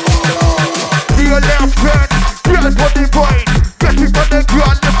 To your left hand, right for the right. Get you for the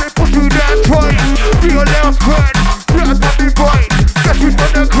ground, let me put you that right. To your left hand, right for the right. Get you for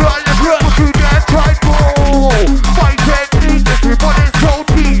the ground, let me put you that right. Oh, my technique, everybody's so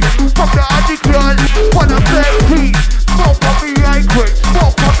deep. From the underground, for the black tea. Smoke on me, I quit.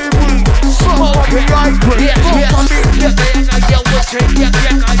 Smoke on me, weed. Smoke on me, I quit. Smoke on me.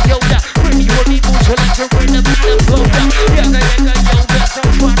 Ready for the Phuture legend, ready to be the blow down. That's a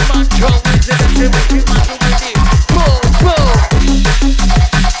fun man, Joe. Is it a Timothy man already? Boom.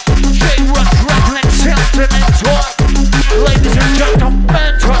 J-Rock, like Samstag and talk. Ladies and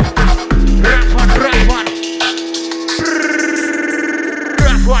gentlemen, talk. Rap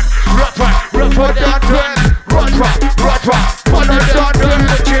one. Rapper that dance. Mother done done.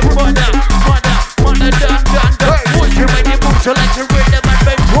 Put your mother done done. Put your make the Phuture legend with them and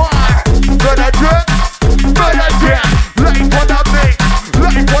make one. Gonna drink.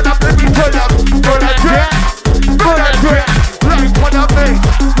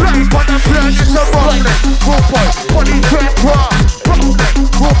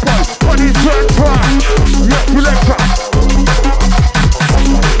 Money center. Selector.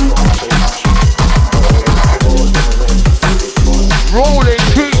 Rolling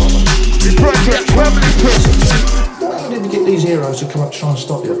key. The project family twist. Why didn't you get these heroes to come up and try and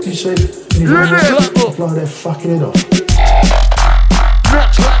stop you? You see, blow their fucking head off.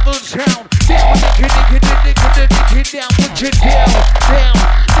 Next level sound. Down, nick it down, put it down,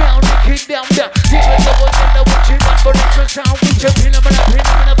 nick it down. Give it the one and the watch it, but it's a sound. We jump in them, now we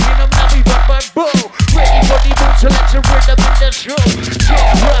run by bow. Ready for the boom selection, rhythm in the show.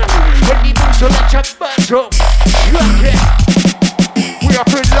 Yeah, run. Ready boom selection, Maso. Shock it. We up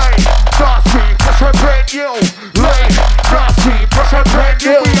in lane, nasty, press a brand new. Lane, nasty, press a brand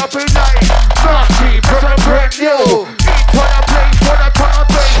new. We up in lane, nasty, press a brand new. Eat on a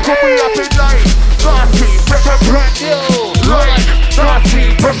place, we up in lane, nasty, press a brand new. Lane, nasty,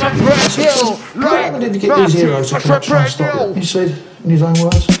 press a brand new. Why didn't you get these heroes to come up and try and stop you? You said, in his own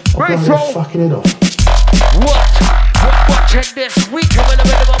words, I'll blow their fucking head off. Watch this, we come in a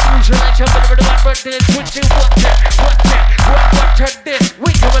bit of a boozer, like a bit of a for this, what you watch this,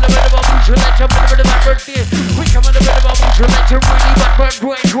 we come in a bit of a boozer, like a bit of a for this, we come in a bit of a boozer, like a really bad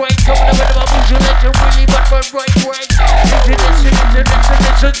great, come in a bit of a boozer, like a really bad great, into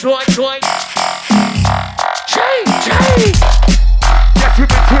this, toy. Change! Yes, we've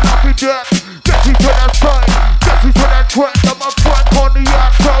been turned up in death, yes, he's on our side, yes, he's on our track, I'm a crack on the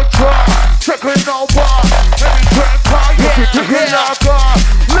outside track, checking over, every track car, yes, it's a hillager,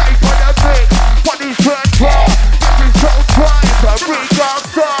 life on the mix, what is that track, yes, he's so dry, it's a big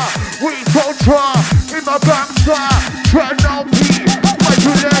gangster, we so dry, in my gangster, tread on me, my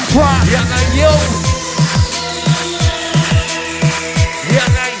brilliant track, young and you.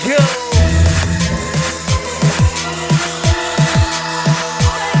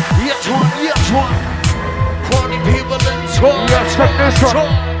 Yes, one. Party people in toy. Yes, check this one.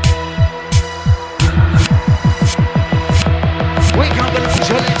 We come with a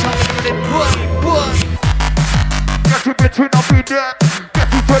boy. Yes, we between up in there. Yes,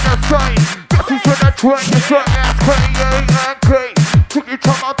 he's on the side. Yes, he's on the train. Yes, your ass crazy. Took it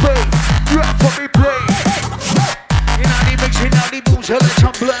from my base. Yes, for me play. You know the mix, you know the boots, let's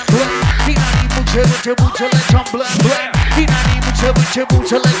jump blank. You know the boots, let's jump blank. You know the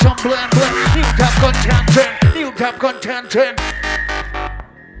boots, let's jump blank. New top content.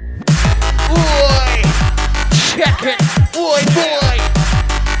 Boy, check it. Boy.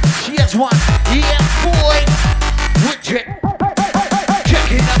 Yes, one. Yeah, boy. With it.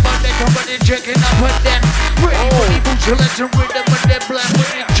 Checking up on that company, checking up on that. Ready for the boots, let's rhythm with that blank.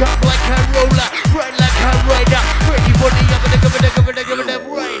 With it jump like a roller, ride like a rider. Ready for the give it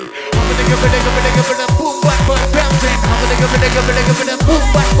rain. Give it a boom, back for bouncing. Give it a boom,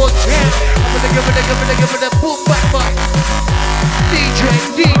 back for jam. Give it a boom, back for DJ.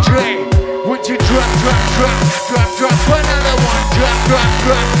 With your drop another one. Drop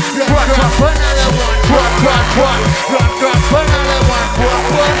another one. Drop another one.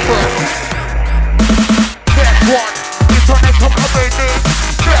 That's one. It's on the top of the day.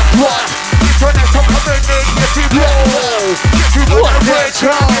 That's one. It's on the top of the day. Yes, you roll. Yes, you roll. Yes, you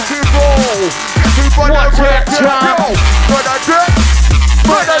roll.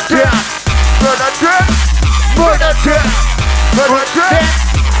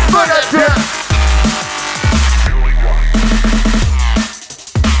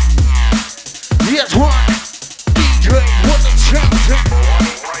 Yes, one. DJ, what the champion.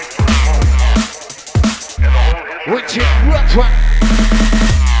 With your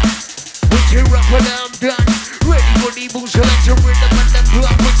rapper now I'm done. Ready for the booze, select your rhythm and the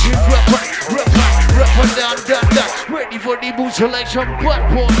blood. With your rapper now I'm done. Ready for the booze, selection, blood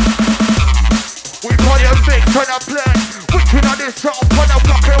boy. We party a mix on a plan. We turn on this song on a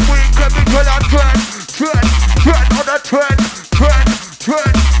fucking week. Every girl on trend on the trend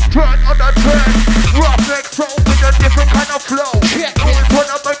on the trend. Rock next song with a different kind of flow. Always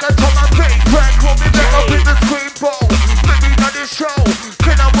wanna make a ton of bass track. Call me back up in the screen bowl. Maybe not this show.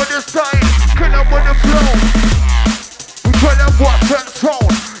 Can I with the style? Can I with the flow? We tell them what's that sound.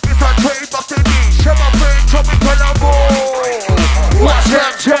 It's a trade back to me. Share my brain, tropical and roll. What's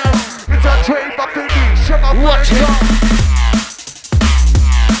that sound? It's a trade back to me. Share my brain,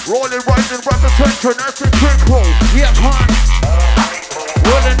 Rollin, rising, representing, that's the trick roll. Yeah, man.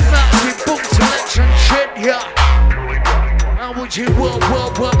 Rollin, massive boom selection shit, yeah. And with you, wobbly,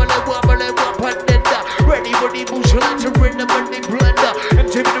 ready for the boom selection, rhythm and the blender.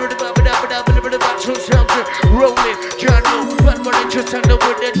 MTV, the Rollin, Jano, but what it just under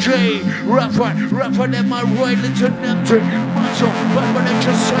with the DJ, rapper them my right, listen them to Maso, rapper them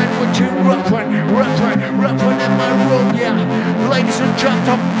to sign with you, rapper them my road, yeah. Ladies and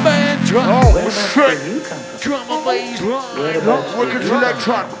gentlemen, drum and bass, Wicked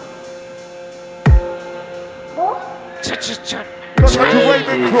selection. Come on to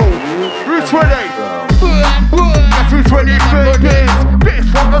Raven Crew. Who's ready? That's who's ready for this. This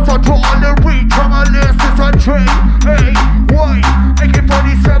one goes on to all the week. From a list is a train. Hey, wait,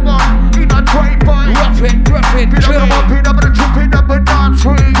 AK-47 in a train fight. Drop it, Pin up the troop, pin up the dance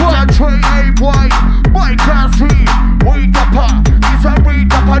tree. That train, hey, boy, my class three. Wake up, it's a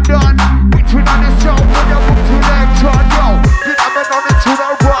read up and done. Between on the show, when you move to electron, yo. Pin up and on it to the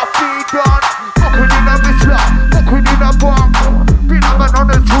rock, be done. Fucking in a Mishla, fucking in a bomb. Pin up and on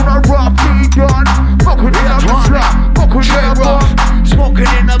it to the rock, be done. Fucking in a Mishla, fucking in a bomb.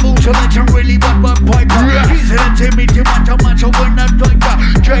 Smoking in a booth, so let you really but piper. He's an intimate macho when I diaper.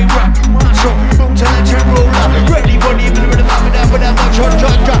 J-Rap, Maso, boom to let you roll up. Ready for the middle of the bomb, but I'm a short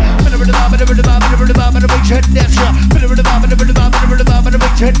charger. Middle of the bomb, middle of the bomb, middle of the bomb, middle of the bomb, middle of the bomb, middle of the bomb, middle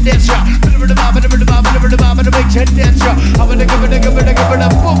of the bomb, middle of the bomb, middle of the bomb, middle of the bomb, middle of the bomb, middle of the bomb. I'm gonna give it a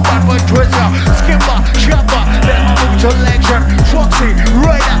boom, bad boy twister. Skipper, shopper, let my move to legend. Foxy,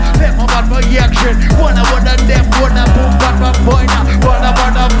 rider, let my bad boy action. One of them, one of boom, bad boy pointer. One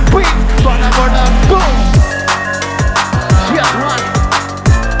of beat, one of boom. Yeah, man.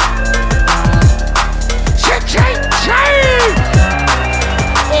 Change.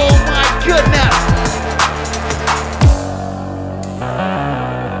 Oh my goodness.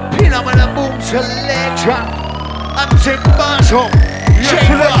 Pin up and a boom selection. I'm Tim Maso.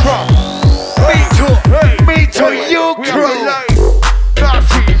 Me too, you crew.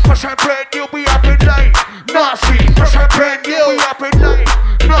 Nazi, push and brand, you'll be up in late. Nazi, push and brand, you'll be up in late.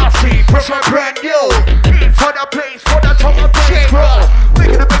 Nazi, push and brand, you. In for the place, for the top of the bro.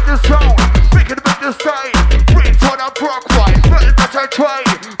 Making a big the sound, making a big the style. Bring for the rock white, better that I try.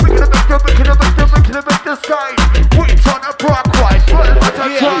 Making a big the style. Bring for the rock white, better that I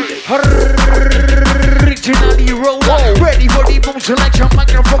try. Originally roller, ready for the boom selection,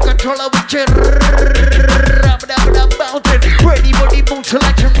 microphone controller with your mountain. Ready for the boom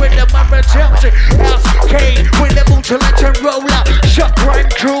selection with the mama Chelsea. SK with the boom selection roller. Shockrhyme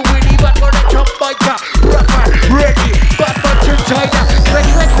crew with the bad for the jump biker. Rapper ready, bad for the tiger.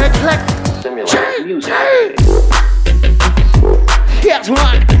 Click. Simulate music. Here's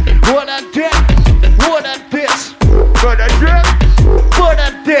one. What a death. What a this. But I did. What a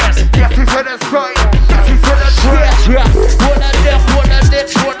this. Yes, he said that's right. Yes, he said that's right. Yes. What a death. What a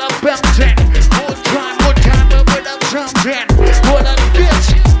this. What a bouncing. One time, but I'm something. What a this.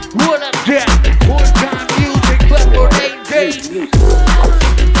 What a death. One time music, but for 8 days.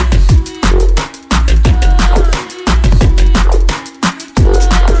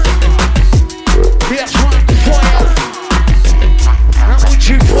 Here's one. Fire. I'm with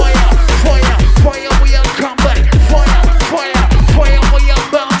you. Fire, we are coming. Fire, we are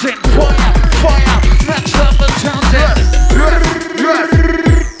bouncing. Fire, next level sounding.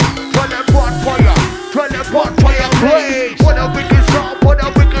 Fire, blaze. What a wicked sound, what a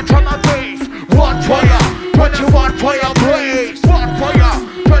wicked drum and bass. One fire, What you want, fire, blaze. one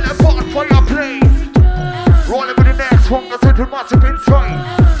fire, blaze. Rolling with the next one, goes into massive inside.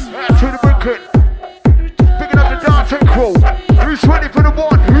 That's to the wicked. Picking up the dancing crew. Who's ready for the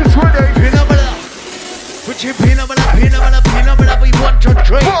one? Who's ready? Phenomena. Put your phenomena, we want to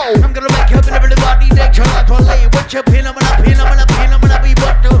trade. Whoa. I'm gonna make everybody that you like to lay. With your phenomena, we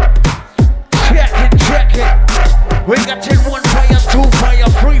want to check it. We got in 1 fire, 2 fire,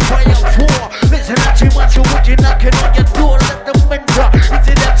 3 fire, 4. Listen to too much, so what you knocking on your door, let them enter. Is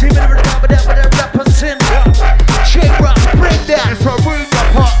it that team in the represent? J-Rock, bring that. It's a read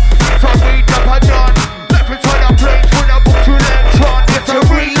up, it's a read up and done. Left inside a place with a book to electron. It's a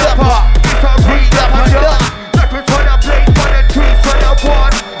read up, it's a read up and done. Left inside a place for the 2 for the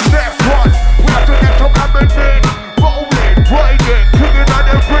 1. Next one, we have to get to coming in. Rolling, riding, kicking on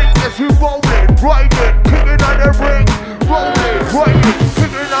the ring. Yes, we rolling, riding, kicking on the ring. Rolling, riding,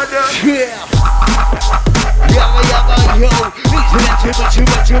 kicking on the Yeah. Yaga, yo. Listen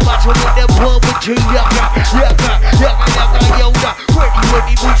to much with the blood with you. Yaga, yoda.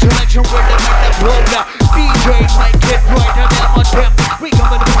 Ready, boom selection, ready, make the blow. DJ, make it right, and then my damn. We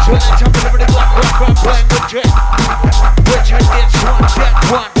come in the boom selection, ready, playing with you. Which I did that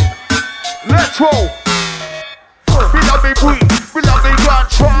one. Let's roll. We love me weed, we love me gun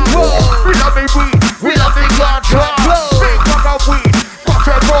trap. We love me weed, we love me gun trap. Big fuck of weed, cross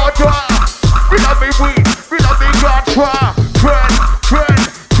the border. We love me weed, we love me gun trap.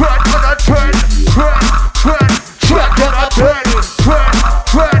 Trend on a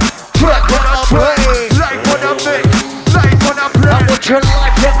trend.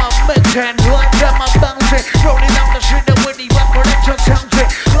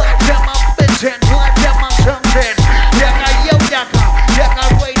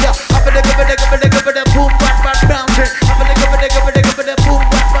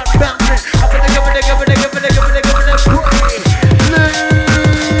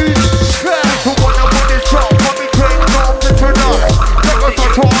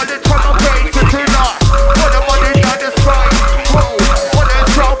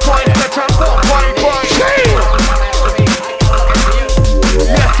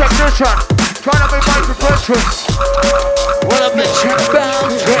 selection. Trying to be my progression. What a bitch and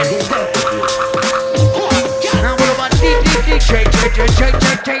bouncing. Now what about DJ,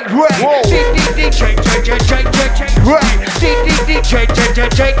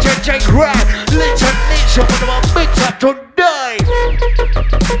 right. Listen, what about mix up today?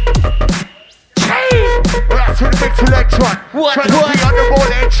 That's the mix selection. What? Trying to be on the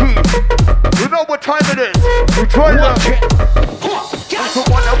ball and cheap. You know what time it is. We try to so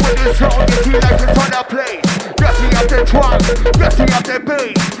one that win this song, you feel like it's on a play. Dressing up the trunk, dressing up the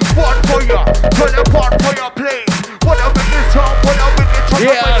bass. One for ya, turn the part for your play. Wanna win this song, wanna win this song.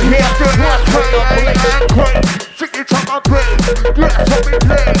 Yeah, the last play and crazy. Sing it on my play, dress what we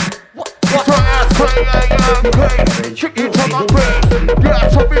play. It's our ass play and crazy. Sing it on my play,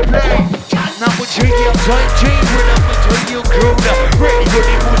 dress what we play. Now we change your time, change with up until you grow up. Ready for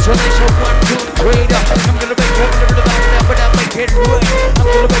the moves, so let's show 1, 2, 3. I'm gonna make up a little bit of that, but I'll make it right. I'm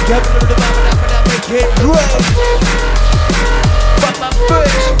gonna make up a little bit of that, but I'll make it right. Papa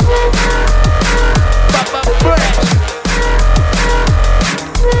Fresh. Papa Fresh.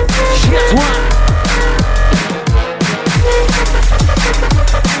 Here's one.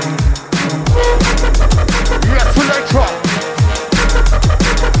 Yes, Electro.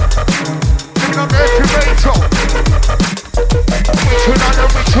 On the estimator. We should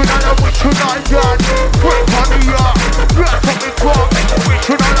not done. Work on the yard. That's what we call. We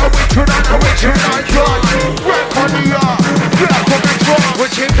should not done. Work on the yard. That's what we call. We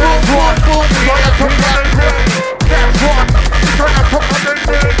should boom. Trying to talk on the day. That's one. Trying to talk on the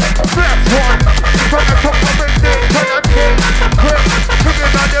day. That's one. Trying to talk on the day. Trying to take quick.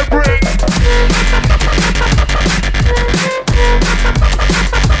 Singing on the break.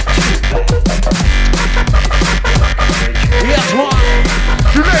 Yes, one.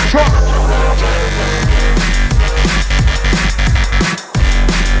 Selection.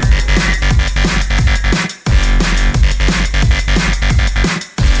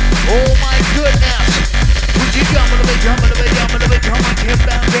 Oh my goodness. Would you come on, come on, get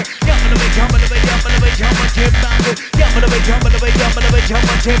back there. Come on,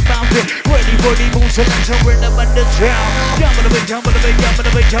 get back there. Ready for the moves, selection, we're the underground. Come on, get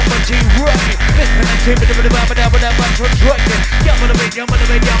right. Listen to the bunch of dragon.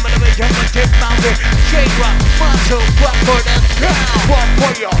 Come on, get back there. J-Rock, Maso, rock for the town. One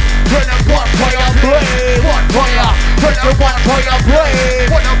for ya, turn up one for your blade. One for ya, turn up one for your blade.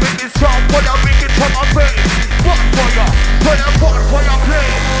 Wanna make it sound, wanna make it from my face. One for ya, turn up one for your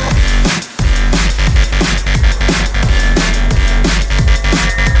blade.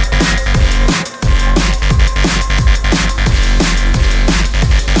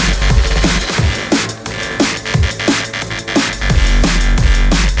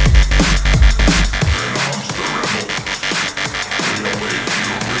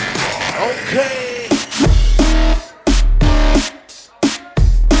 Okay.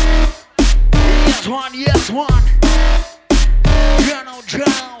 Yes, one. Jano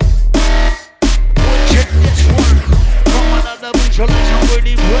down. We'll check this one. From another selection with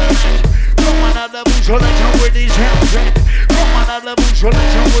the brand. From another selection with the sound. From another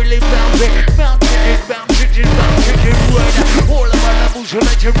selection with the bounce. Bounce it, right. All about the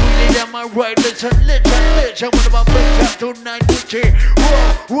selection really down my right. Listen. What about break up tonight with you?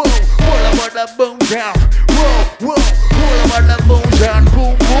 Whoa. All about the boom down. Whoa. All about the boom down.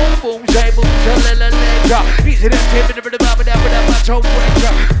 Boom. Say boom. Easy to tip it, but I'm so wet.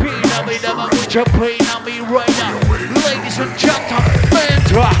 Peanut, with your pain on me right now. Ladies and gentlemen,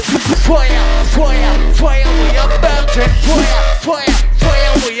 fire, we are bouncing. Fire,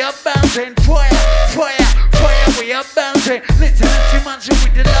 we are bouncing. Fire, we are bouncing. Listen to Manso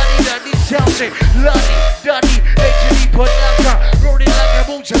with the Lottie sounding. Dutti, HD production. Rolling like a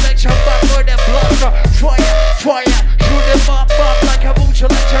boom selection, back for the blocker. Fire, shoot them up like a boom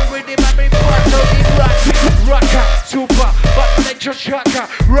selection. With the baby part of the rocker, super, but electro shocker.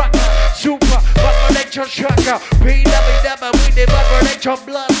 Rocker, super, but electro shocker. Peanut, with the back electro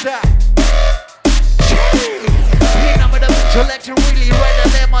blaster. Peanut with the boom selection, really redder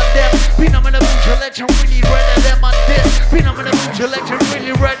than my death. Peanut with the boom selection, really redder than my death. Peanut with the boom selection,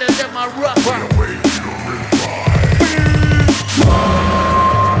 really redder than my rocker.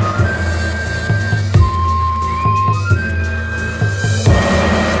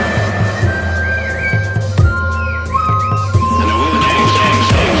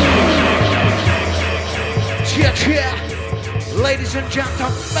 Ladies and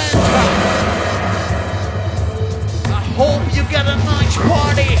gentlemen, I hope you get a nice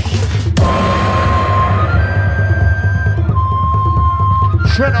party.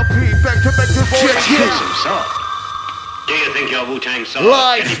 Shut up, Pete, back to voice. Some. you think your Wu-Tang song?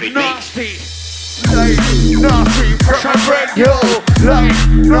 Life nasty. Life nasty, fresh and brand new. Life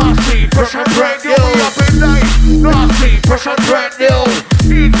nasty, fresh and brand new. We up in life nasty, fresh and brand new.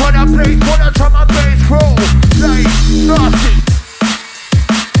 Eat for the place, for the drum and bass crew. Life nasty.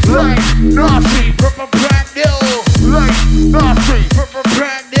 Life nasty, fresh and brand new. Life nasty, fresh and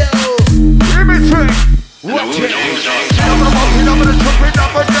brand new. Give me three. Watch it. I'm gonna jump in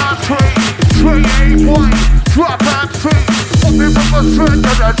up and down three. 3, 8, 1, drop and three. Put me with my strength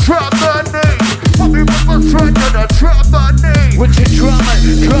and I drop my knee. Put me with my strength and I drop my knee. With your drummer,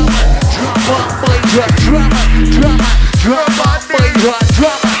 boy, drummer,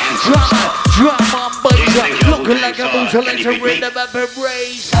 looking like a Mobilat rhythm and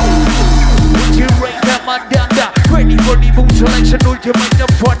race. With your ring and my dada, ready for the boom selection, ultimate the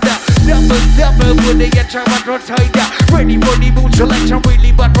wonder. Double with the extra rotator. Ready for the boom selection,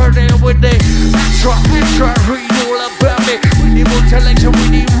 really but we're there with the extra, read all about me. With the boom selection,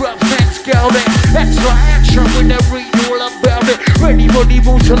 with the rough and scouting. Extra with the read all about it. Ready for the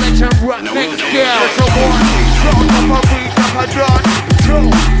boom selection, rough and scouting. So one, strong up a beat up a done. Two,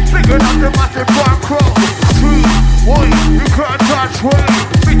 picking up the massive bar crow. 3, 1, you can't touch me.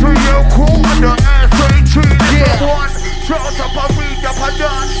 Between your crew and the SAT. Yeah. 1, strong up a beat up a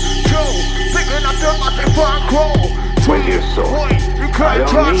done. 2, picking up the massive bar crow. 3, 1, you can't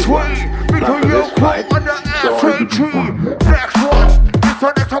touch me. Between your crew and the SAT. Next one, it's the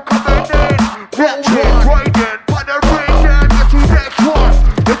next one coming in. Next one, right in, but the ring in. It's the next one,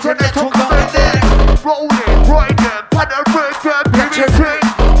 it's the next one coming in. Rolling, right in, but the ring in. Give me three,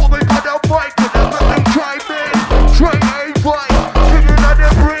 moving by the mic and the rhythm chime in. Train ain't right, kicking on the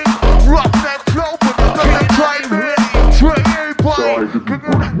ring. Rock that flow with the rhythm chime in. Train ain't right, kicking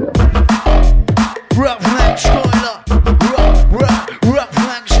on the rock flank spoiler. Rock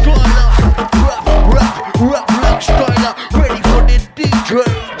flank spoiler. Rock flank spoiler. Ready for the DJ.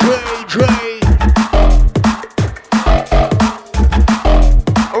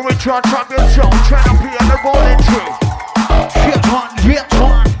 Original champion show, trying to be on the Rollin tree. Get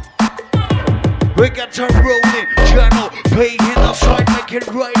one. We got to Rollin, Jano, pay in the side, make it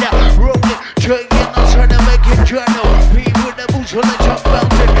right out. Rollin, Jay in the side, make it Jano. P with the boots, let jump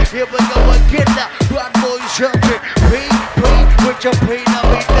mountain. Here we go again, that bad boy something. P with your pain, I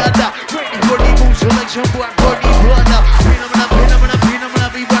mean that. Ready for the boot selection, black body brother. Phenomena,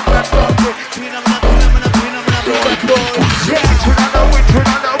 be bad boy. Phenomena, be bad boy. Yeah,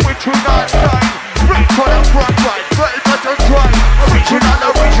 to not time. Reach for the front right, well better try. Original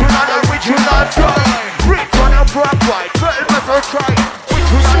time. Reach for the front right, well better try.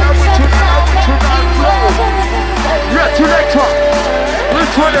 Original flow. Yeah, to later.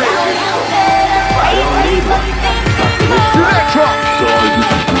 Reach for it. I don't need one. Later.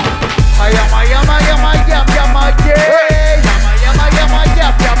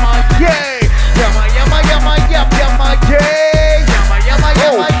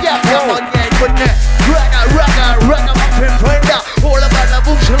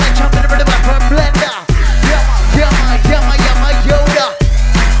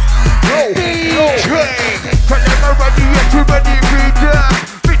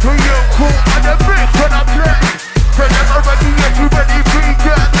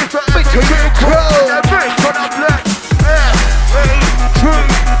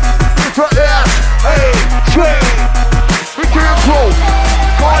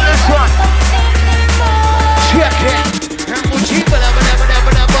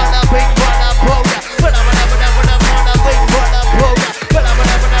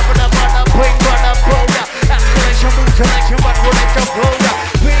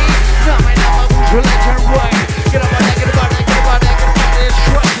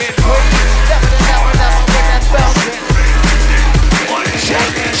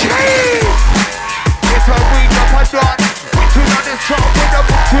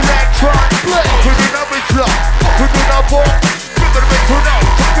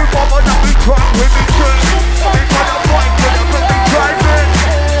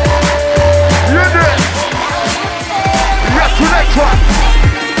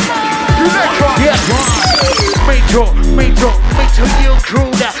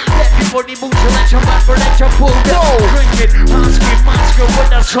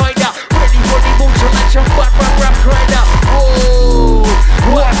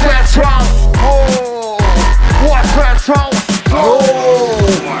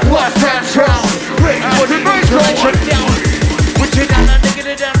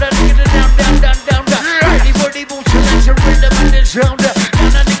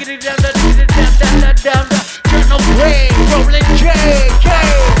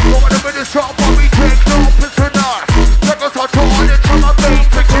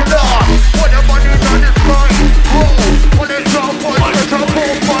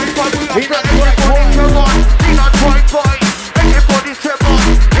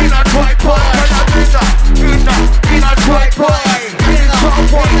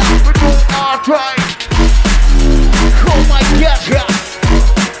 try. Oh my God, yeah.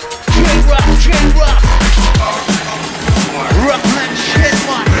 J-Rock. Rockland shit,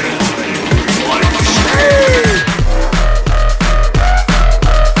 man.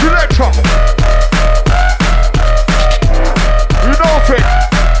 Selector. You know it.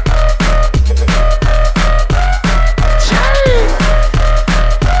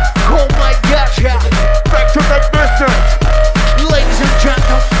 Oh my God, yeah. Back to the business. Ladies and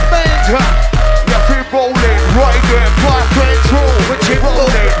gentlemen, yes, we rolling right there, pass it through.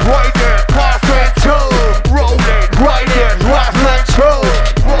 Rolling right there, pass it through. Rolling right there, pass it through.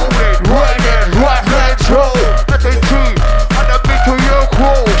 Rolling right there, pass it through. That's a G, and a bit to your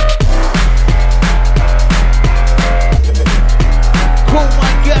crew. oh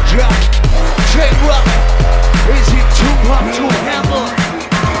my God, yeah. J-Rock, is it too hot to handle?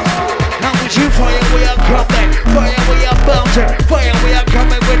 Now would you fire we are coming, fire we are bouncing, fire we are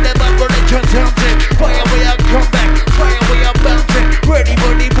coming with the bumper that you're dancing, fire we are coming, fire we are bouncing, ready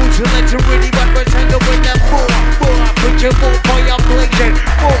for the boots and let's ready but we're tangled with the boom, put your boom fire blazing,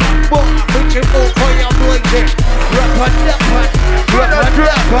 boom, put your boom fire blazing,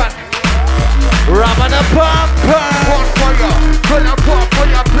 Rap-a-da-pump-a. One fire, gonna pop for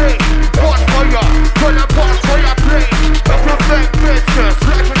your plate. One fire, gonna pop for your plate. If you think business,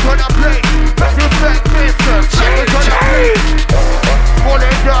 let me gonna play. If you think business, let me gonna play. One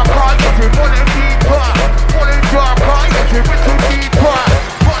in dark, I get it, one in deeper. One in dark, I get it, with two deeper.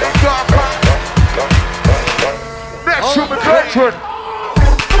 One in dark, next to the veteran.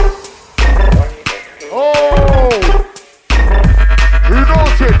 Oh, you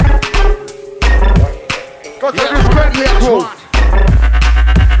knows it. Got to respect the crew.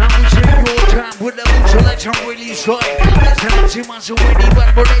 Now we take your time with the mood selection really shy. Let's have too much already,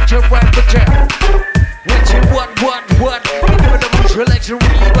 but we're let you rap with you. What you what? We do the mood selection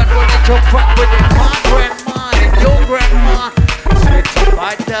really, but we're let you fuck with it. My grandma and your grandma sitting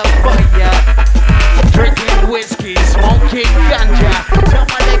by the fire, drinking whiskey, smoking ganja.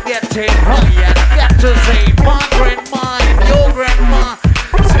 Somebody getting higher. Got to say, my grandma and your grandma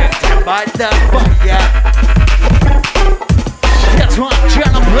sitting by the fire. That's what I'm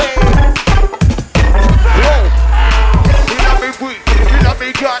trying to play. Whoa. We love me weak, we love me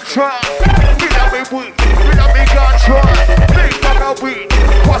got try. We love me weak, we love me got try. Big bag of weed,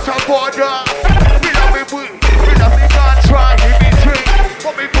 cross our border. We love me weak, we love me got try. He be straight,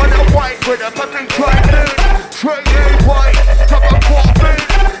 put me on the white with a fucking tri-lane. Straight and white, top of 4 feet.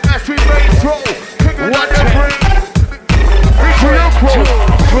 As we make throw, kicking on the ring.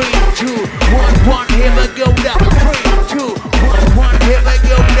 Three, 2, 1, here we go now. 3, 2, 1, here we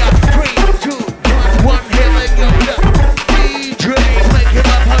go now. 3, 2, 1, here we go now. DJ, make him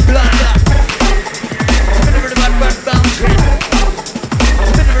up a blunder. Spin over the bad bouncing.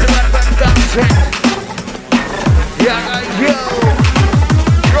 Spin over the bad bouncing. Yaga yo.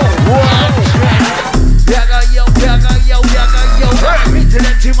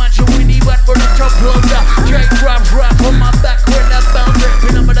 Internet too much, we need one for the top loader. J rap on my back when I'm bouncing.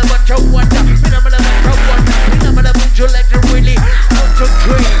 Remember the bunch of wonder. Remember the mood you like to really want to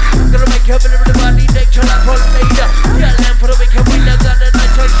dream. I'm gonna make you believe everybody next to like all later. Yeah, lamp for the week and we got a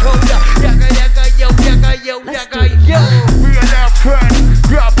nice on shoulder. Yaga yo. We a left hand,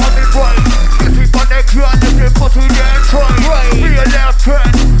 grab on the right. If we on the ground, if we put it there and try. We a left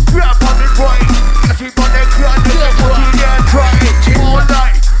hand, grab on the right. If we on the ground, if we put it there and try. All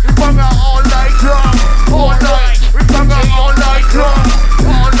night, we bang out all night long. All night, we bang out all night long.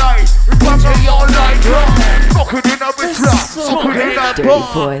 All night, we bang out all night long. Smoking in a bitla, smoking in a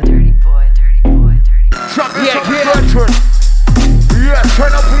bar. Dirty boy. Trapping some veteran. Yeah,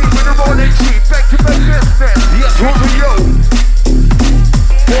 trying to be with the rolling cheap. Back to my business. Yeah, talk to you.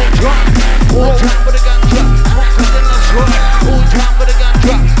 All time for the ganja, smoking in the joint. All time for the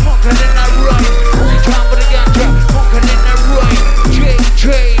ganja, smoking in the right. All time for the ganja, smoking in the right. J,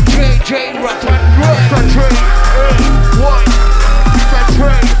 rock and right. It's a train, A1. It's a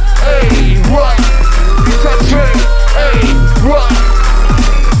train, A1. It's a train, A1.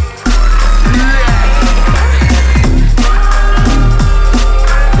 Yeah.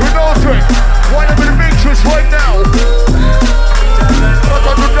 We know it. One of the matrix right now. What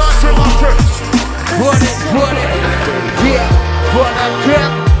are you dancing after? Put it. Yeah, put a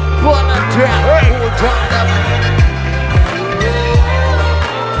trap. Hey. All time.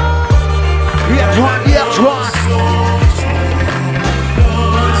 Yeah, one.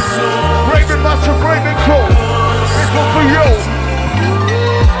 Raven Master, Raven Cool. This one for you.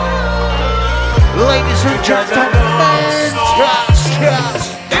 Ladies and gentlemen, trust.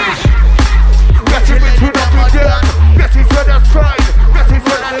 Get him into the middle. Get him to the side. Get him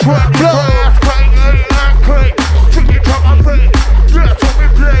to the track.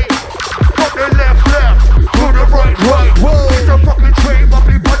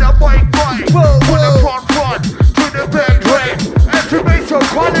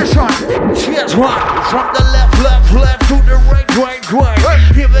 Demolition. Cheers one. From the left to the right.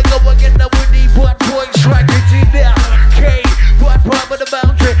 Here we go again. Now we need one point strike. It's in there. K. One part of the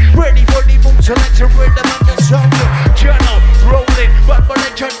boundary. Ready for the move selection. Rhythm and the song. Jano. Rollin. One more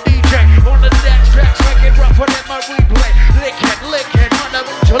legend DJ. On the dance tracks. Make it rougher than my replay. Lick it. On the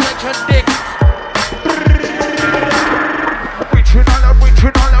move selection dick.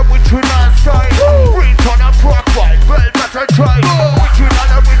 Reaching on style. Reach on a proc vibe. Well, better try.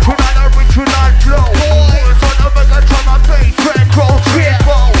 Reaching on flow. Boys on a mega drum and bass. Red cross, red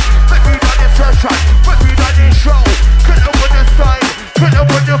bow. Make me on the session. Make me on the show. Kill it with the style. Kill it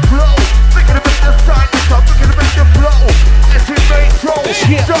with the flow. Make it make the style. Make it make the flow. It's in main throw.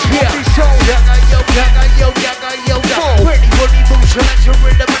 Show. Yaga yo. Ready for the move selection.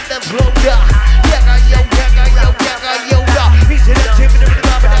 Rhythm and the flow. Yaga yo. He's in the tip of the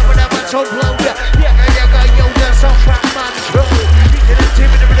so blow ya, yaga yo, that's so fat man slow. He's in the tip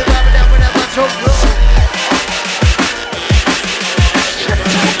of the so blow.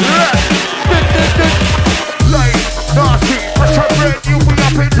 Light, nasty, pressure brand new, we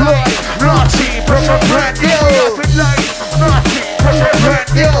up in light. Nasty, pressure brand new, we up in light. Nasty, pressure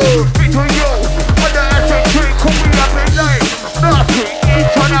brand new, between you and the SH3, come we up in light. Nasty,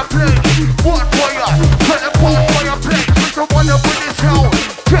 each on a plate, one fire, tell them one fire plate. We don't wanna win this hell.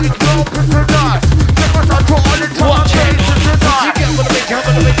 Take no prisoners. Take us out to all the time. Watch it. You get what I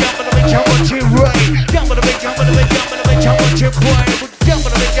make, how much you right. Get what I make, how much you play. Get what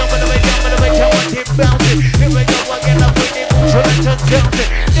I make, how much you bounce it. Here we go again, I'm waiting for selection down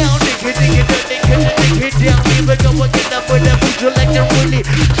it. Now dig it down. Here we go again, I'm waiting for selection really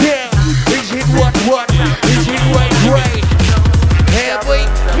down. Is it what? Is it right? Here we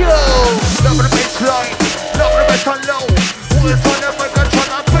go. Love the baseline. Love the bass on low. Who is on the mega drum?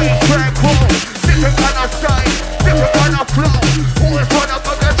 Different kind of style, different kind of flow. Always wanna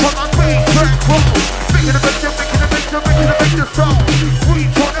bug and drum and bass track roll. Making the sound. We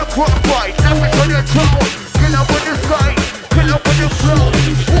turn a crop right, now we turn the tone. Kill up with the style, kill up with the flow.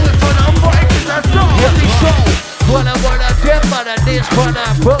 Always wanna fight, cause that's not what they show. Wanna them, wanna this, wanna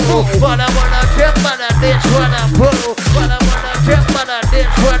boo. Wanna them, wanna this, wanna boo. Wanna them, wanna this,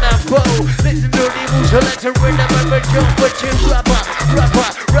 wanna boo. Listen to the moves, select a rhythm and we jump with your rapper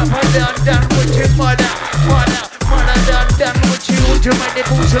done with your mother done with you. To make the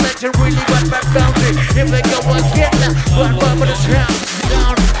moves, select a really bad boundary. Here we go again, one for the sound.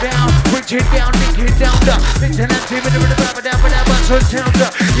 Down, reach it down, dig it down. Listen and see me, so sound.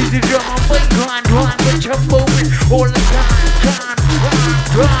 Easy drum and bass, grind with your moving all the time.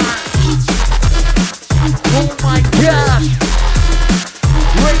 Grind. Oh my gosh.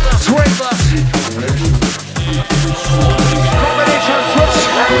 Rave us. Combination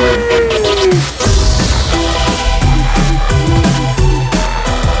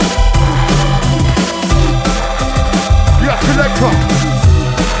yes, electro.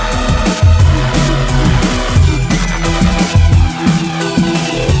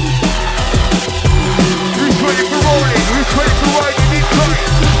 Who's ready for rolling? Who's ready for riding in time?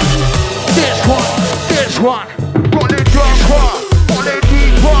 This one. Rolling darker, rolling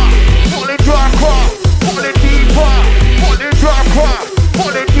deeper, rolling darker, rolling deeper, rolling darker,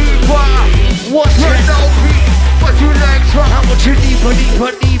 rolling deeper. What's your LP? What's your legs from? How much you deeper like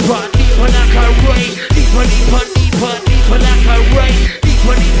a rain? Deeper like a rain.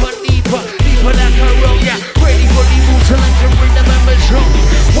 Deeper like a road. Yeah, ready for the move, select the rhythm and measure.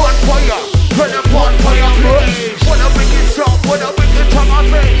 One fire, turn up one fire blaze. Wanna bring it up, wanna bring it to my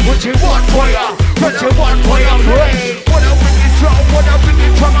face. Put it one fire, turn up one fire blaze. Wanna bring it up, wanna bring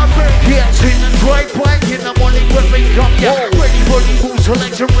it to my face. Yes, in the dry blank in the morning when we come, yeah. Ready for the move,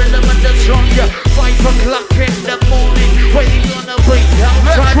 select the rhythm and the song, yeah. 5 o'clock in the morning, waiting on the way.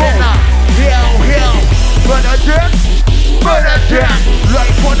 Let's roll. Murder them,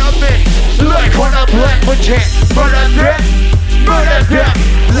 life on a mix, life on a black budget. Murder them,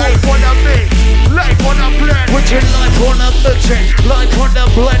 life on a mix, life on a blend. Budget, life on a mixing, life on a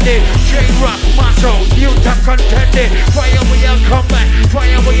blending. J-Rock, Maso, Utah contending. Fire we are coming,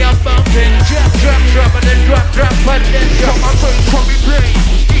 fire we are bouncing. Drop, and then drop, and then drop. My face from me play,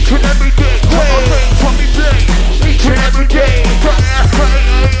 each and every day. My face from me play, each and every day.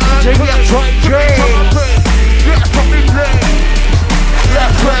 Take me up, try, yes, from me play.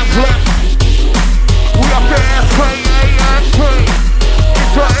 Left. We are the S-K-A-N-K.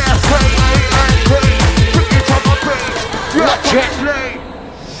 It's the S-K-A-N-K. Take it from my face. Yes, from me play.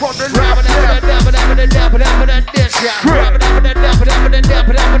 From the left.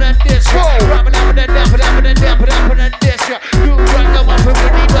 You rock them up and we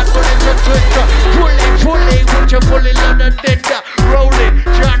need that for the twister. Fully, with your fully London dender. Rolling,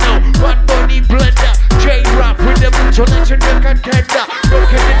 Jano.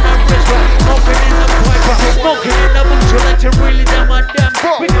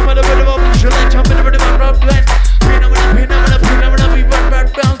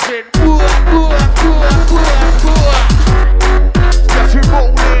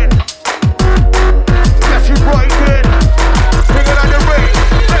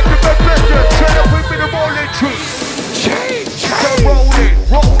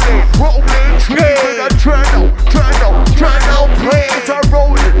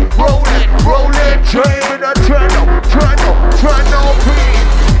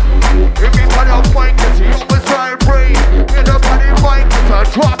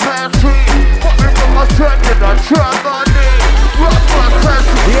 Drop and free. Put me from a second, I try my knee. Rock my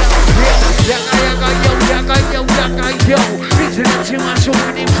country. Yaga, yo. Isn't it too much of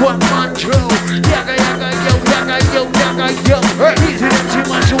winning for control? Yaga, yo. Isn't it too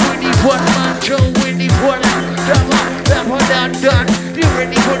much of winning for control? Winning for that, done. You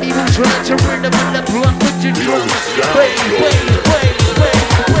ready for the moves, so let's rhythm in the blood with your drums. Wait.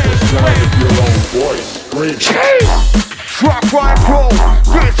 Your own voice. Shockrhyme Pro,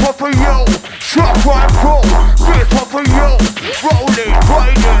 this one for you. Shockrhyme Pro, this one for you. Rollin,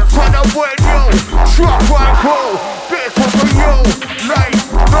 riding, son of window. Shockrhyme Pro, this one for you. Like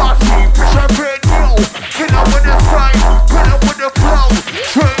Nazi, bitch, I'm brand new. Kill up with the sign, kill up with the flow.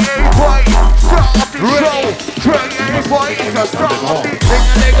 Train A-Boy, start up the show. Train A-Boy, it's a start up the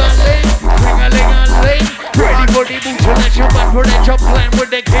ring-a-ling-a-ling. Ready for the move, so let your man protect your plan with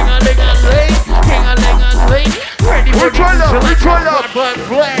the king-a-ling-a-ling. Ready for the move, so let your man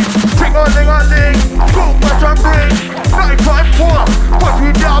plan. King-a-ling-a-ling, scoop what I'm bring. 954, what we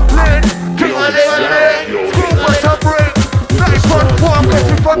not playing. King-a-ling-a-ling, scoop what I'm bring. 954, cause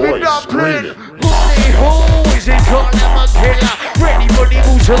if I'm not playing. Who is it called them a killer? Ready for the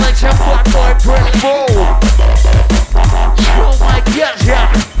move, so let your bad boy bring. Oh my God, yeah.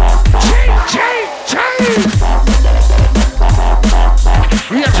 Change.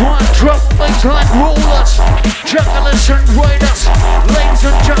 Here's one drop baseline rollers, jugglers and riders, lanes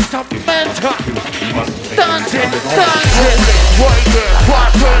and gentlemen. Dancing. Riding,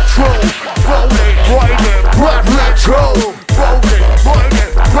 quad control. Rolling, riding, quad control. Rolling,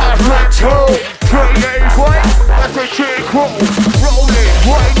 riding, quad control. Train A-Boy, that's a J-Crow. Rolling,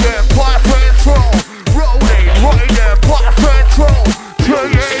 riding, quad control. Rolling, riding, quad control.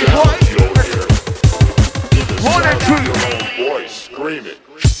 Train A-Boy. 1 and 2. Voice, scream it.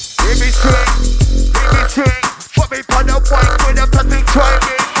 Hear me sing. Put me on the bike with a plastic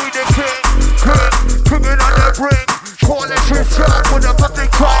timing. We the king it on the brink. Coalition shot with a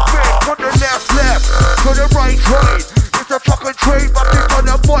plastic timing. From the left, to the right. It's a fucking train, but people on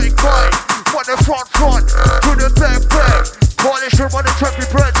the bike. From the front, to the back. Coalition on the track, we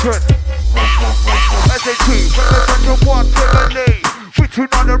brethren. SAT, represent your one to the knee. We tune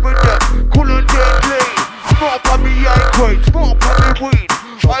on the rhythm, cool and deadly. Smoke on me, I quit, smoke on me, weed.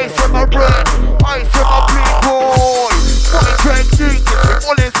 Ice in my bread, ice in my bleed, boy. My technique is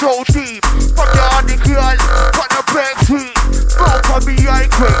falling so deep. From the honey girl, from the back seat. Smoke on me, I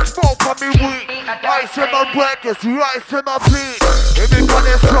quit, smoke on me, weed. Ice in my bread, is the ice in my bleed. Hit me on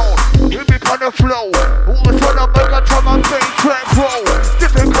the sound, hit me on the flow. Who's on the mega drum and bass track roll?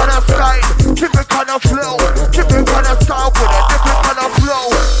 Different kind of style, different kind of flow. Different kind of style with a different kind of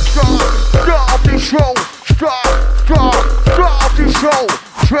flow. Start off the show. Start off the show.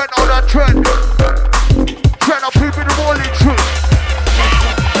 Trend on the trend. Trend up people in the morning tree.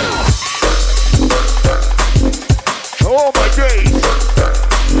 Oh my days.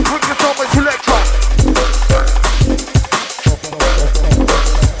 Look at so much electron.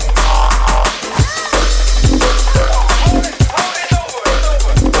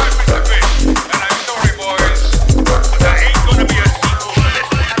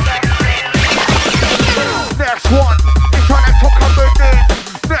 Next one, it's on to come with it.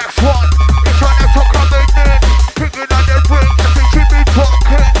 Next one, it's on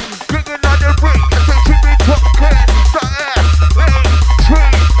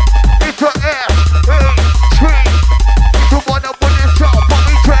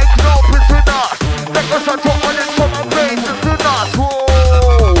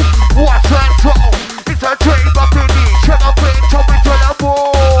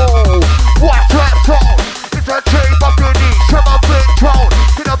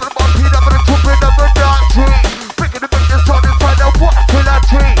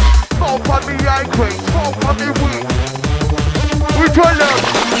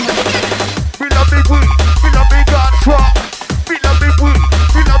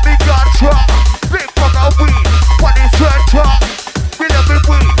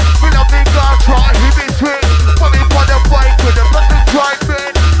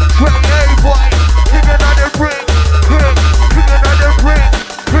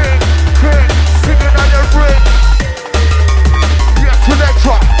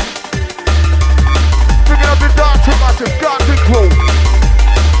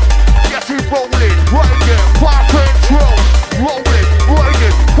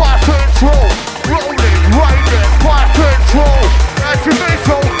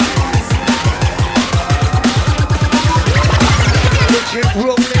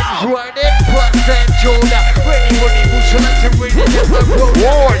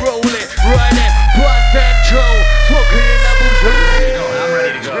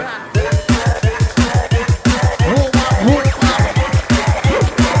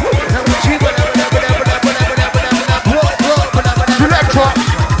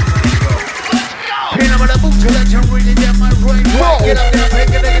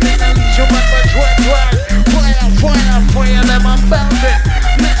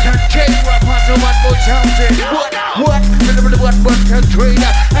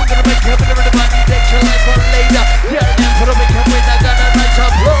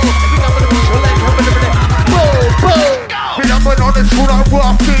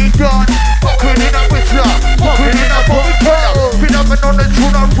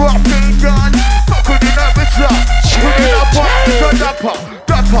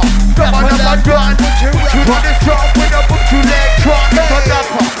rapper. Rapper number done. You know this song with a book to electron. It's a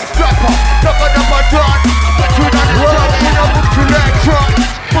rapper. Rapper. Rapper number done. You know this song with a book to electron.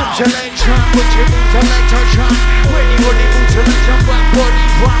 Boom selection, with your boom selection. When you want the boom selection, one body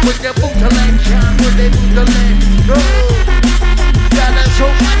one with the boom selection. With the boom selection. Go. Yeah, that's so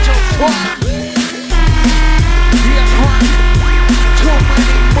much of fun. Yes, one. Too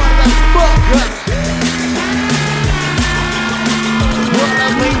many motherfuckers.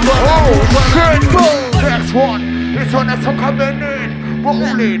 Next one, it's on us coming in.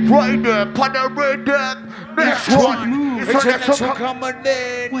 Rolling, riding, pon the rhythm. Next one, it's on us coming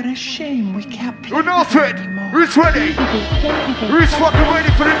in. What a shame we can't play. You know it. Who's ready? Who's fucking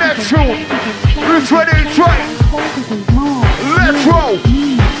ready for the next tune? Who's ready? It's right. Let's roll.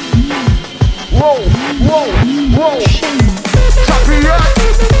 Whoa, whoa, whoa. Champion,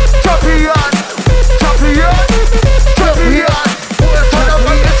 champion, champion, champion. We're gonna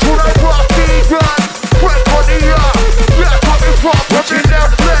make it to the rock beat. Break on the yard. Yeah, coming from the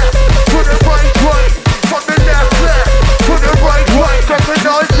left, to the right, from the left, to the right, stepping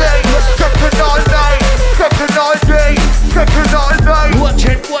all day, stepping all night, stepping all day, stepping all night. Watch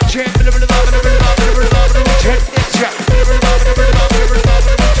it, watch it.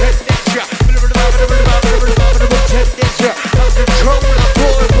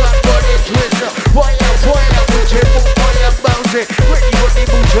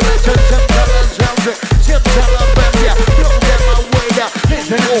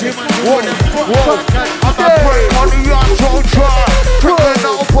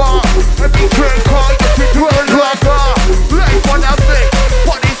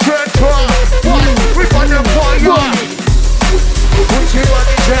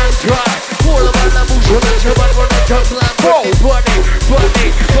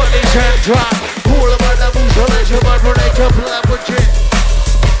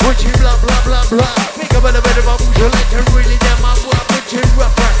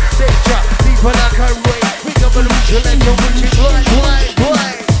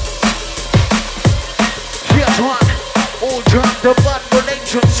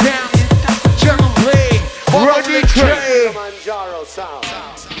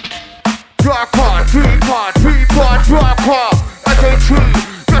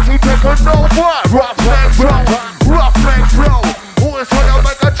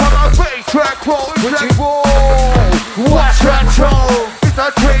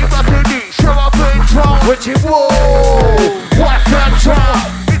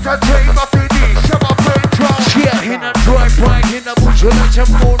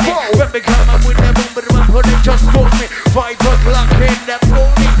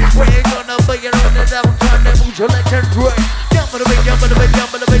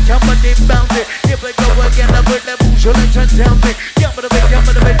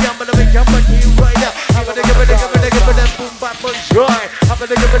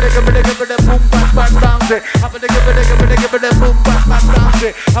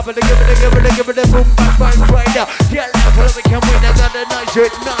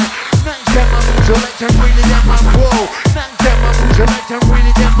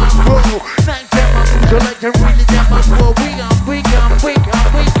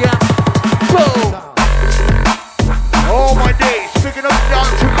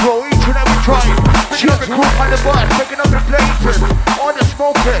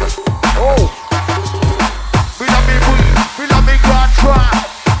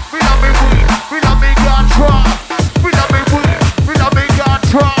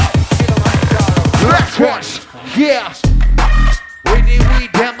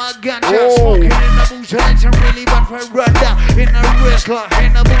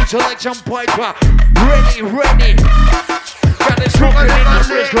 Selection piper, ready. Got it smoking in the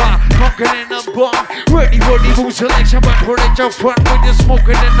wristler, smoking in the bong. Ready for the boom selection, but for it your front with the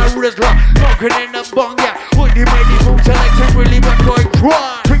smoking in the wristler, smoking in the bong. Yeah, with the mighty boom selection, really but boy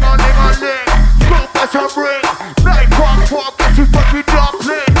run. Bring on ling, scoop as a ring. Night walk, this is what we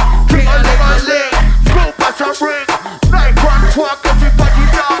dumpling. Bring on ling, scoop as a ring. Night walk, this is what we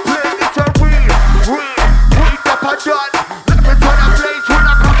dumpling. It's a real up a done. Let me turn a place with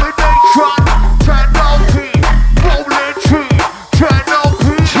a combination. Turn out P, rolling tree. Turn out P,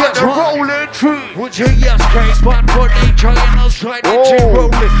 the rolling tree. Would you yes, K, but for nature, you know, slide into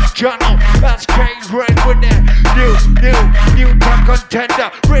rolling. Jano, that's K, right with that. New top contender.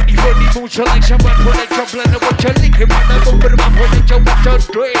 Ready for the moon selection, but for nature, blender what you're linking. But I'm over my for nature, what you're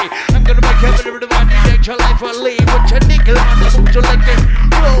doing. I'm gonna make every bit of my nature life a leave. What you're nickel on the moon selection.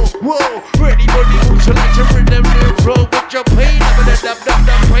 Whoa, ready for the moon selection. Rhythm, flow with your pain. I'm gonna dub,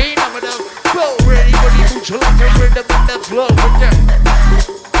 pain. I'm gonna go. Ready for the moon selection. Rhythm, and the flow with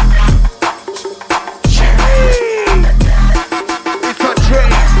your.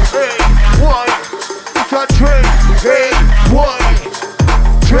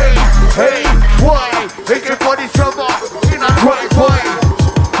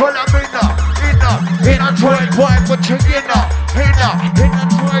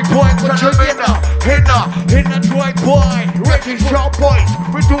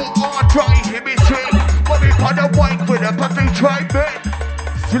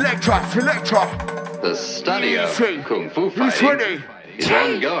 Selector. The study of Easy. Kung Fu He's fighting ready. is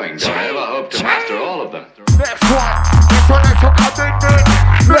ongoing. Don't ever hope to master all of them. Next one. This one is for coming in.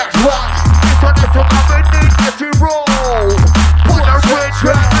 Next one. This one is for coming in. Let's see roll. Put a red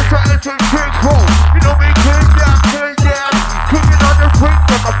track. This one is a trick roll. You know me, kill down. Kicking on the brink.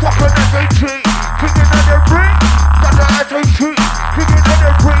 Got the fucking SAT. Kicking on the brink. Got the SAT. Kicking on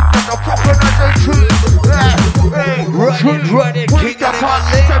the brink. Got the fucking SAT. Running, king of the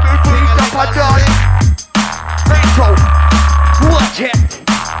King of the Maso. Watch it.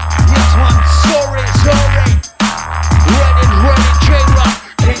 This one, sorry. Running, J-Rock.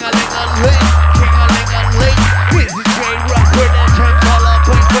 King-a-ling-a-ling. Here's the J-Rock with the 10-color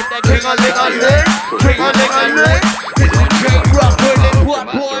point with the king-a-ling-a-ling. Here's the J-Rock with the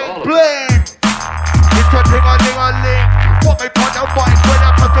one-point blend. It's a ding-a-ling-a-ling. What me put the mic when I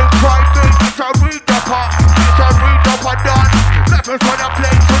put the driving. It's a read-up-a. It's a read-up-a-done. Left us on a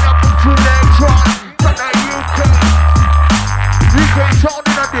place when I put your legs on. From the UK. UK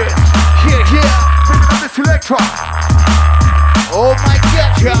sounding on this. Yeah. Thinking of the selector. Oh my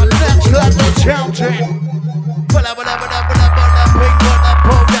God, y'all, that's like the shouting. Ready for the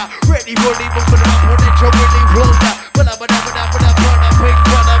really roll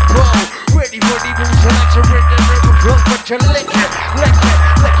down. Ready for the boom selection, but you lick it,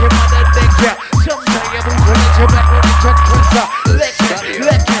 mother dick, yeah. Someday you boom selection back when it's a closer. Lick it,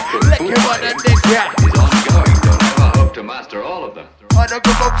 mother dick, yeah. Is ongoing. Don't ever hope to master all of them. I don't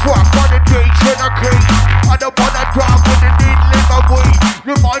give a fuck on the dates in a cage. I don't wanna drop with the needle in my way.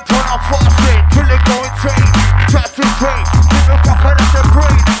 You might turn off fast rate till it go insane. Trust is straight, give a fuck out of the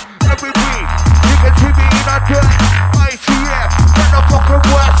brain. Every week, you can see me in a day. ICF, and a fucking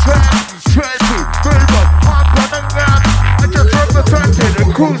West Ham. Chelsea, Melbourne, I'm running man. I just represented the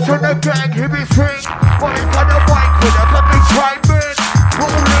cruise on the gang, he be sing. Running on the bike with a fucking chime-in.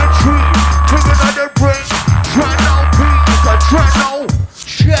 Rolling tree, kicking on the brain. Jano P, it's a Jano.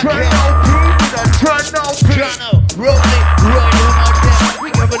 Jano P, with a Jano P. Jano, roll it, right on our deck. We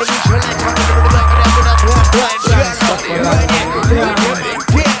cover the beach, let's have a little black and after that's one blind. Jano, right in,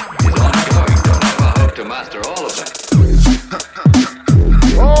 Is ongoing. Don't ever hope to master all of them.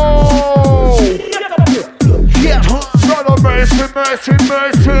 Oh! yeah. Not a mercy. Not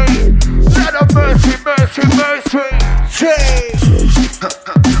a mercy. Say.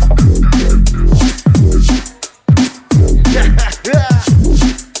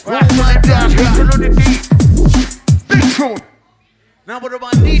 Oh my God, you're on the deep. Big tune. Now what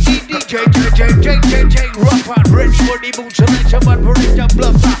about DJ, rock out, ready for the boom selection, but for the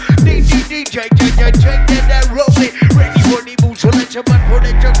bluff out. DJ, that rolling, ready for the boom selection, but for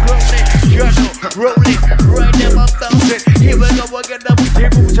the cloning. Jano, rolling, right them up bouncing. Here we go again, the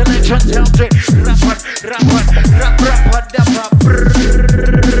boom selection, sounding. Rap,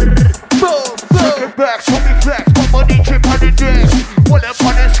 boom. Take back, so me flex, but money chip on the deck. One up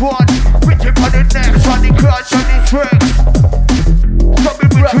on this one, rich up on the next, on the crunch on the tracks. So me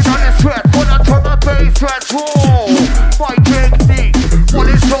between on the sweat, when I turn my bass, that's whoa. My technique, one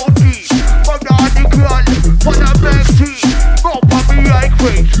is so deep. But on the ground, on the back seat. More on me high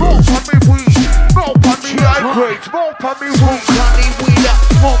grades, more on me weed. More on me high grades, more on me weed. Smoke on the weed up,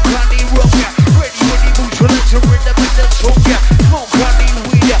 smoke on the rock, ready for the boom selection, rhythm in the song, smoke on the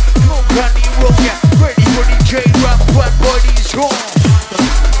weed up, smoke on the rock, ready for the J-Rock, one body strong.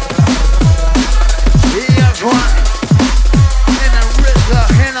 Here's one, and a wrestler,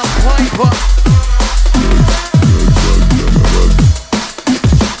 and a piper.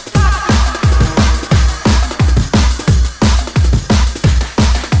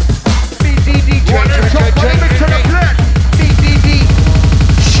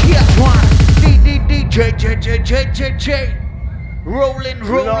 J. Rolling.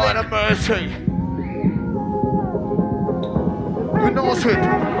 Lord of mercy. You know it.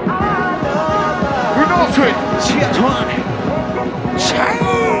 Shit, honey.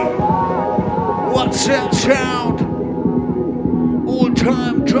 What's that sound?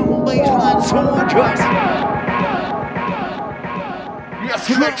 All-time drum and bass line soldiers. Yes,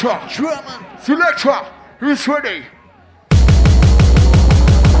 selector. Selector, who's ready?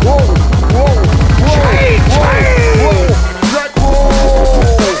 Whoa.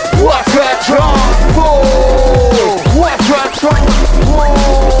 What's that song? What's that song?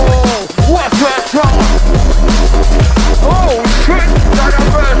 What's that song? Oh shit! Not a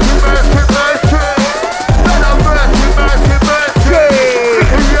mercy. Not a mercy.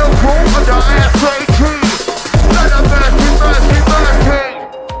 Real cool on the SAT. Not a mercy.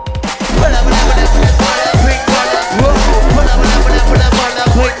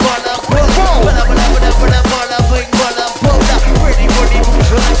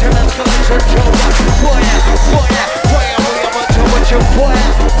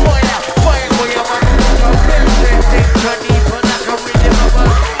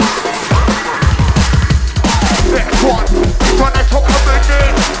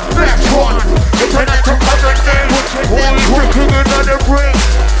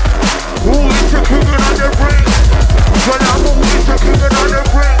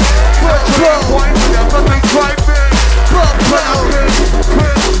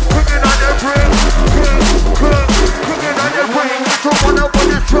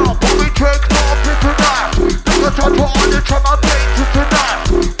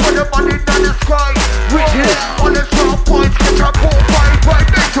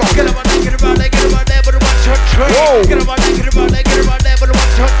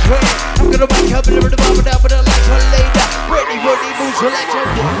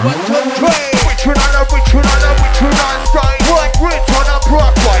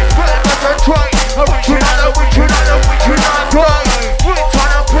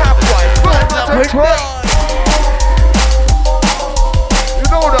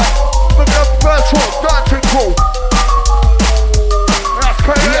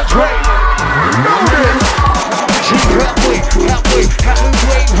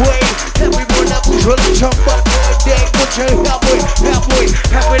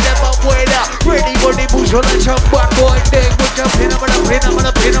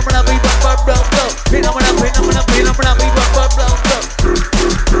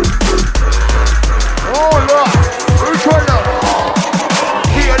 Oh Lord, which one up?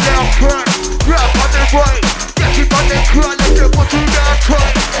 Here left hand, grab on the right. Get it on the ground, let them go to that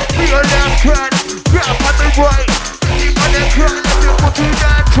track. Here left hand, grab on the right. Get it on the ground, let them go to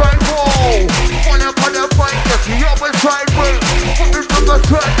that track. Whoa, one up on the bike, get the other side way. Put it on the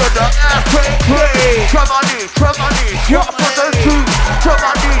track, on the ass play. Drum on it, drop on the two. Drum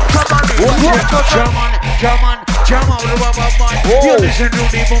on it, jam on the rubber man. You listen to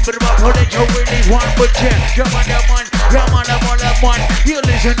the bumper about that you really want, but jam on the man. You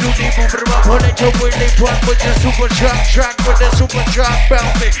listen to the bumper about that you really want, but the super shock with the super shock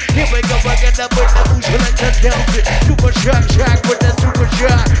bouncy. Here we go again, up with the boots like a downbeat. Super shock with the super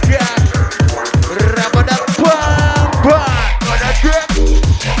shock, yeah. Rabada bam bam.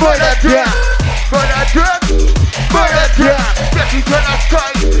 Get it on the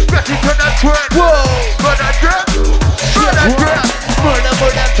sky, get it on the trend. Whoa, murder them.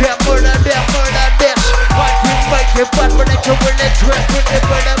 I think make it bad, but I can win it trend. With the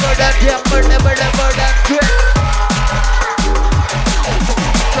murder them.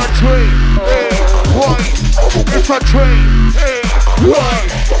 It's a train, hey, why? It's a train, hey, why?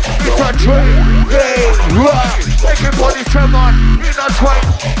 It's a train, hey, why? Everybody come on, in a train.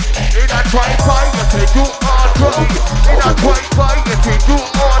 In a drive-by, you say do or die. In a drive-by, you say do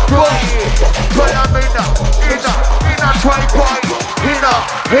or die. Try a minute, in a drive-by.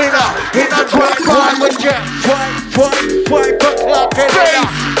 In a drive-by, with you. Five o'clock in it.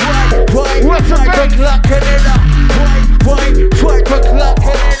 Five o'clock in it. Five o'clock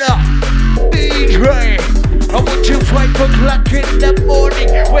in it. DJ, I want you 5 o'clock in the morning.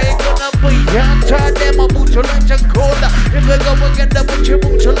 We're gonna be outside them. I'm going to let you go. If we go again, I'm going to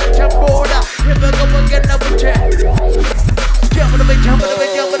let you go. If we go again, I'm going to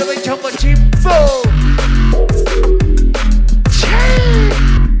jump on the boom.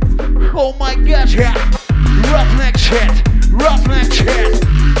 Oh my gosh, yeah. Roughneck shit.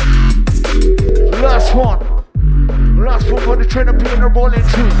 Last one for the train up here in the Rollin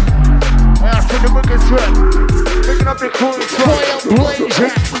tree. After the biggest threat, picking up the cool fire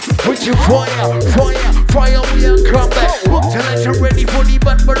blazing. With your fire, we are combat. Hook till it's ready for the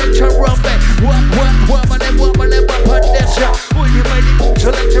butt, but it's a rumble. What, this ya. Will you make it move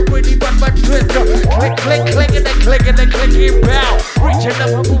till it's ready, but twister. Click, and then clicking bow. Reaching up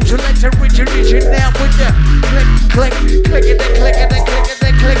a move till it's reaching now with the click,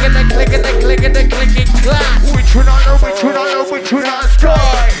 and then clicking clap. Which one on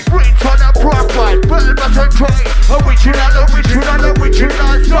sky? Reach on a profile, bell button tray. Which one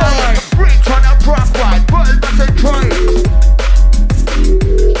on sky? Reach on a profile, bell button tray.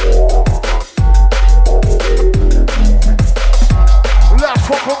 Last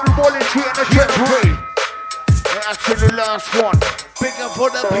one from the Rollin tree and the jet tree. Actually the last one. Big up for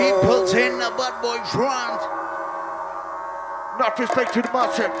the people in the bad boy front. Not respect to the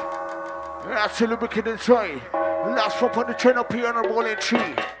massive. Actually wicked inside. Last one on the train up here on the Rollin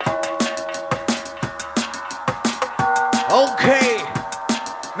tree. Okay.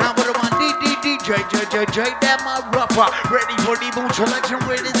 Now but I'm DJ, that my rapper. Ready for the boom selection,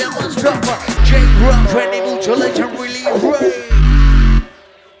 ready that my stopper. J-Rock, ready boom selection, really ready.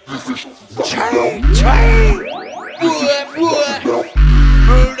 Chain.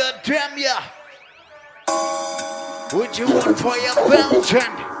 Murder damn ya. Would you want for your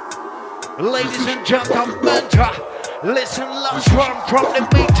mountain? Ladies and gentlemen, listen last one from the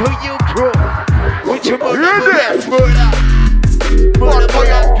beat to you crew. Would you murder?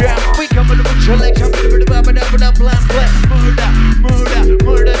 We come with the selection, murder,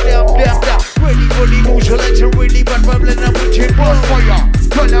 ready for the moon selection, really, but bubbling up with your bonfire.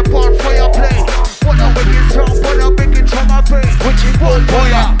 Turn a bonfire play. Wanna make it sound, wanna make it from my face. With your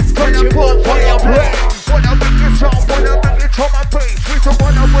bonfire, turn a bonfire play. Wanna make it sound, wanna make it from my face. We don't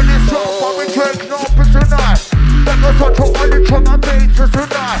wanna win it sound, but we drink no piss tonight. That goes on to all the from my face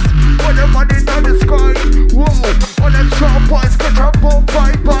tonight. When the money down the sky, whoa. On them sound boys, get your boom,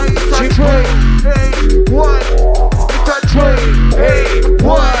 bye. It's a train, hey, what? It's a train, hey,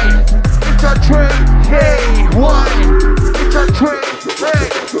 what? It's a train, hey, what? It's a train, hey,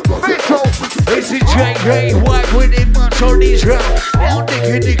 Maso. ACJ, hey, why with it much on these rounds? Now dig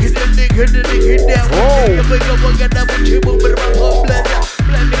it down. Oh, you make up again, I'm with you, but I'm a blender.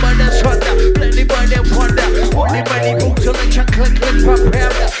 Blended by that thunder, blended by that wonder. Only by the boom selection, click,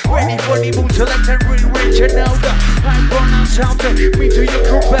 prepare. Ready for the boom selection, reaching out. I'm gonna sound it, me to your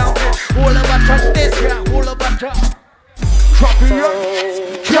crew bounded. All about this, yeah, all about that.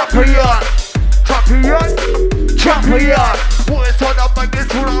 Champion. What is on the mic,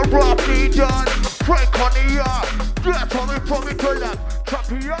 it's full of rock, done. Frank on the yard. Yes, from it to left.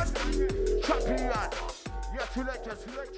 Champion. Yes, select.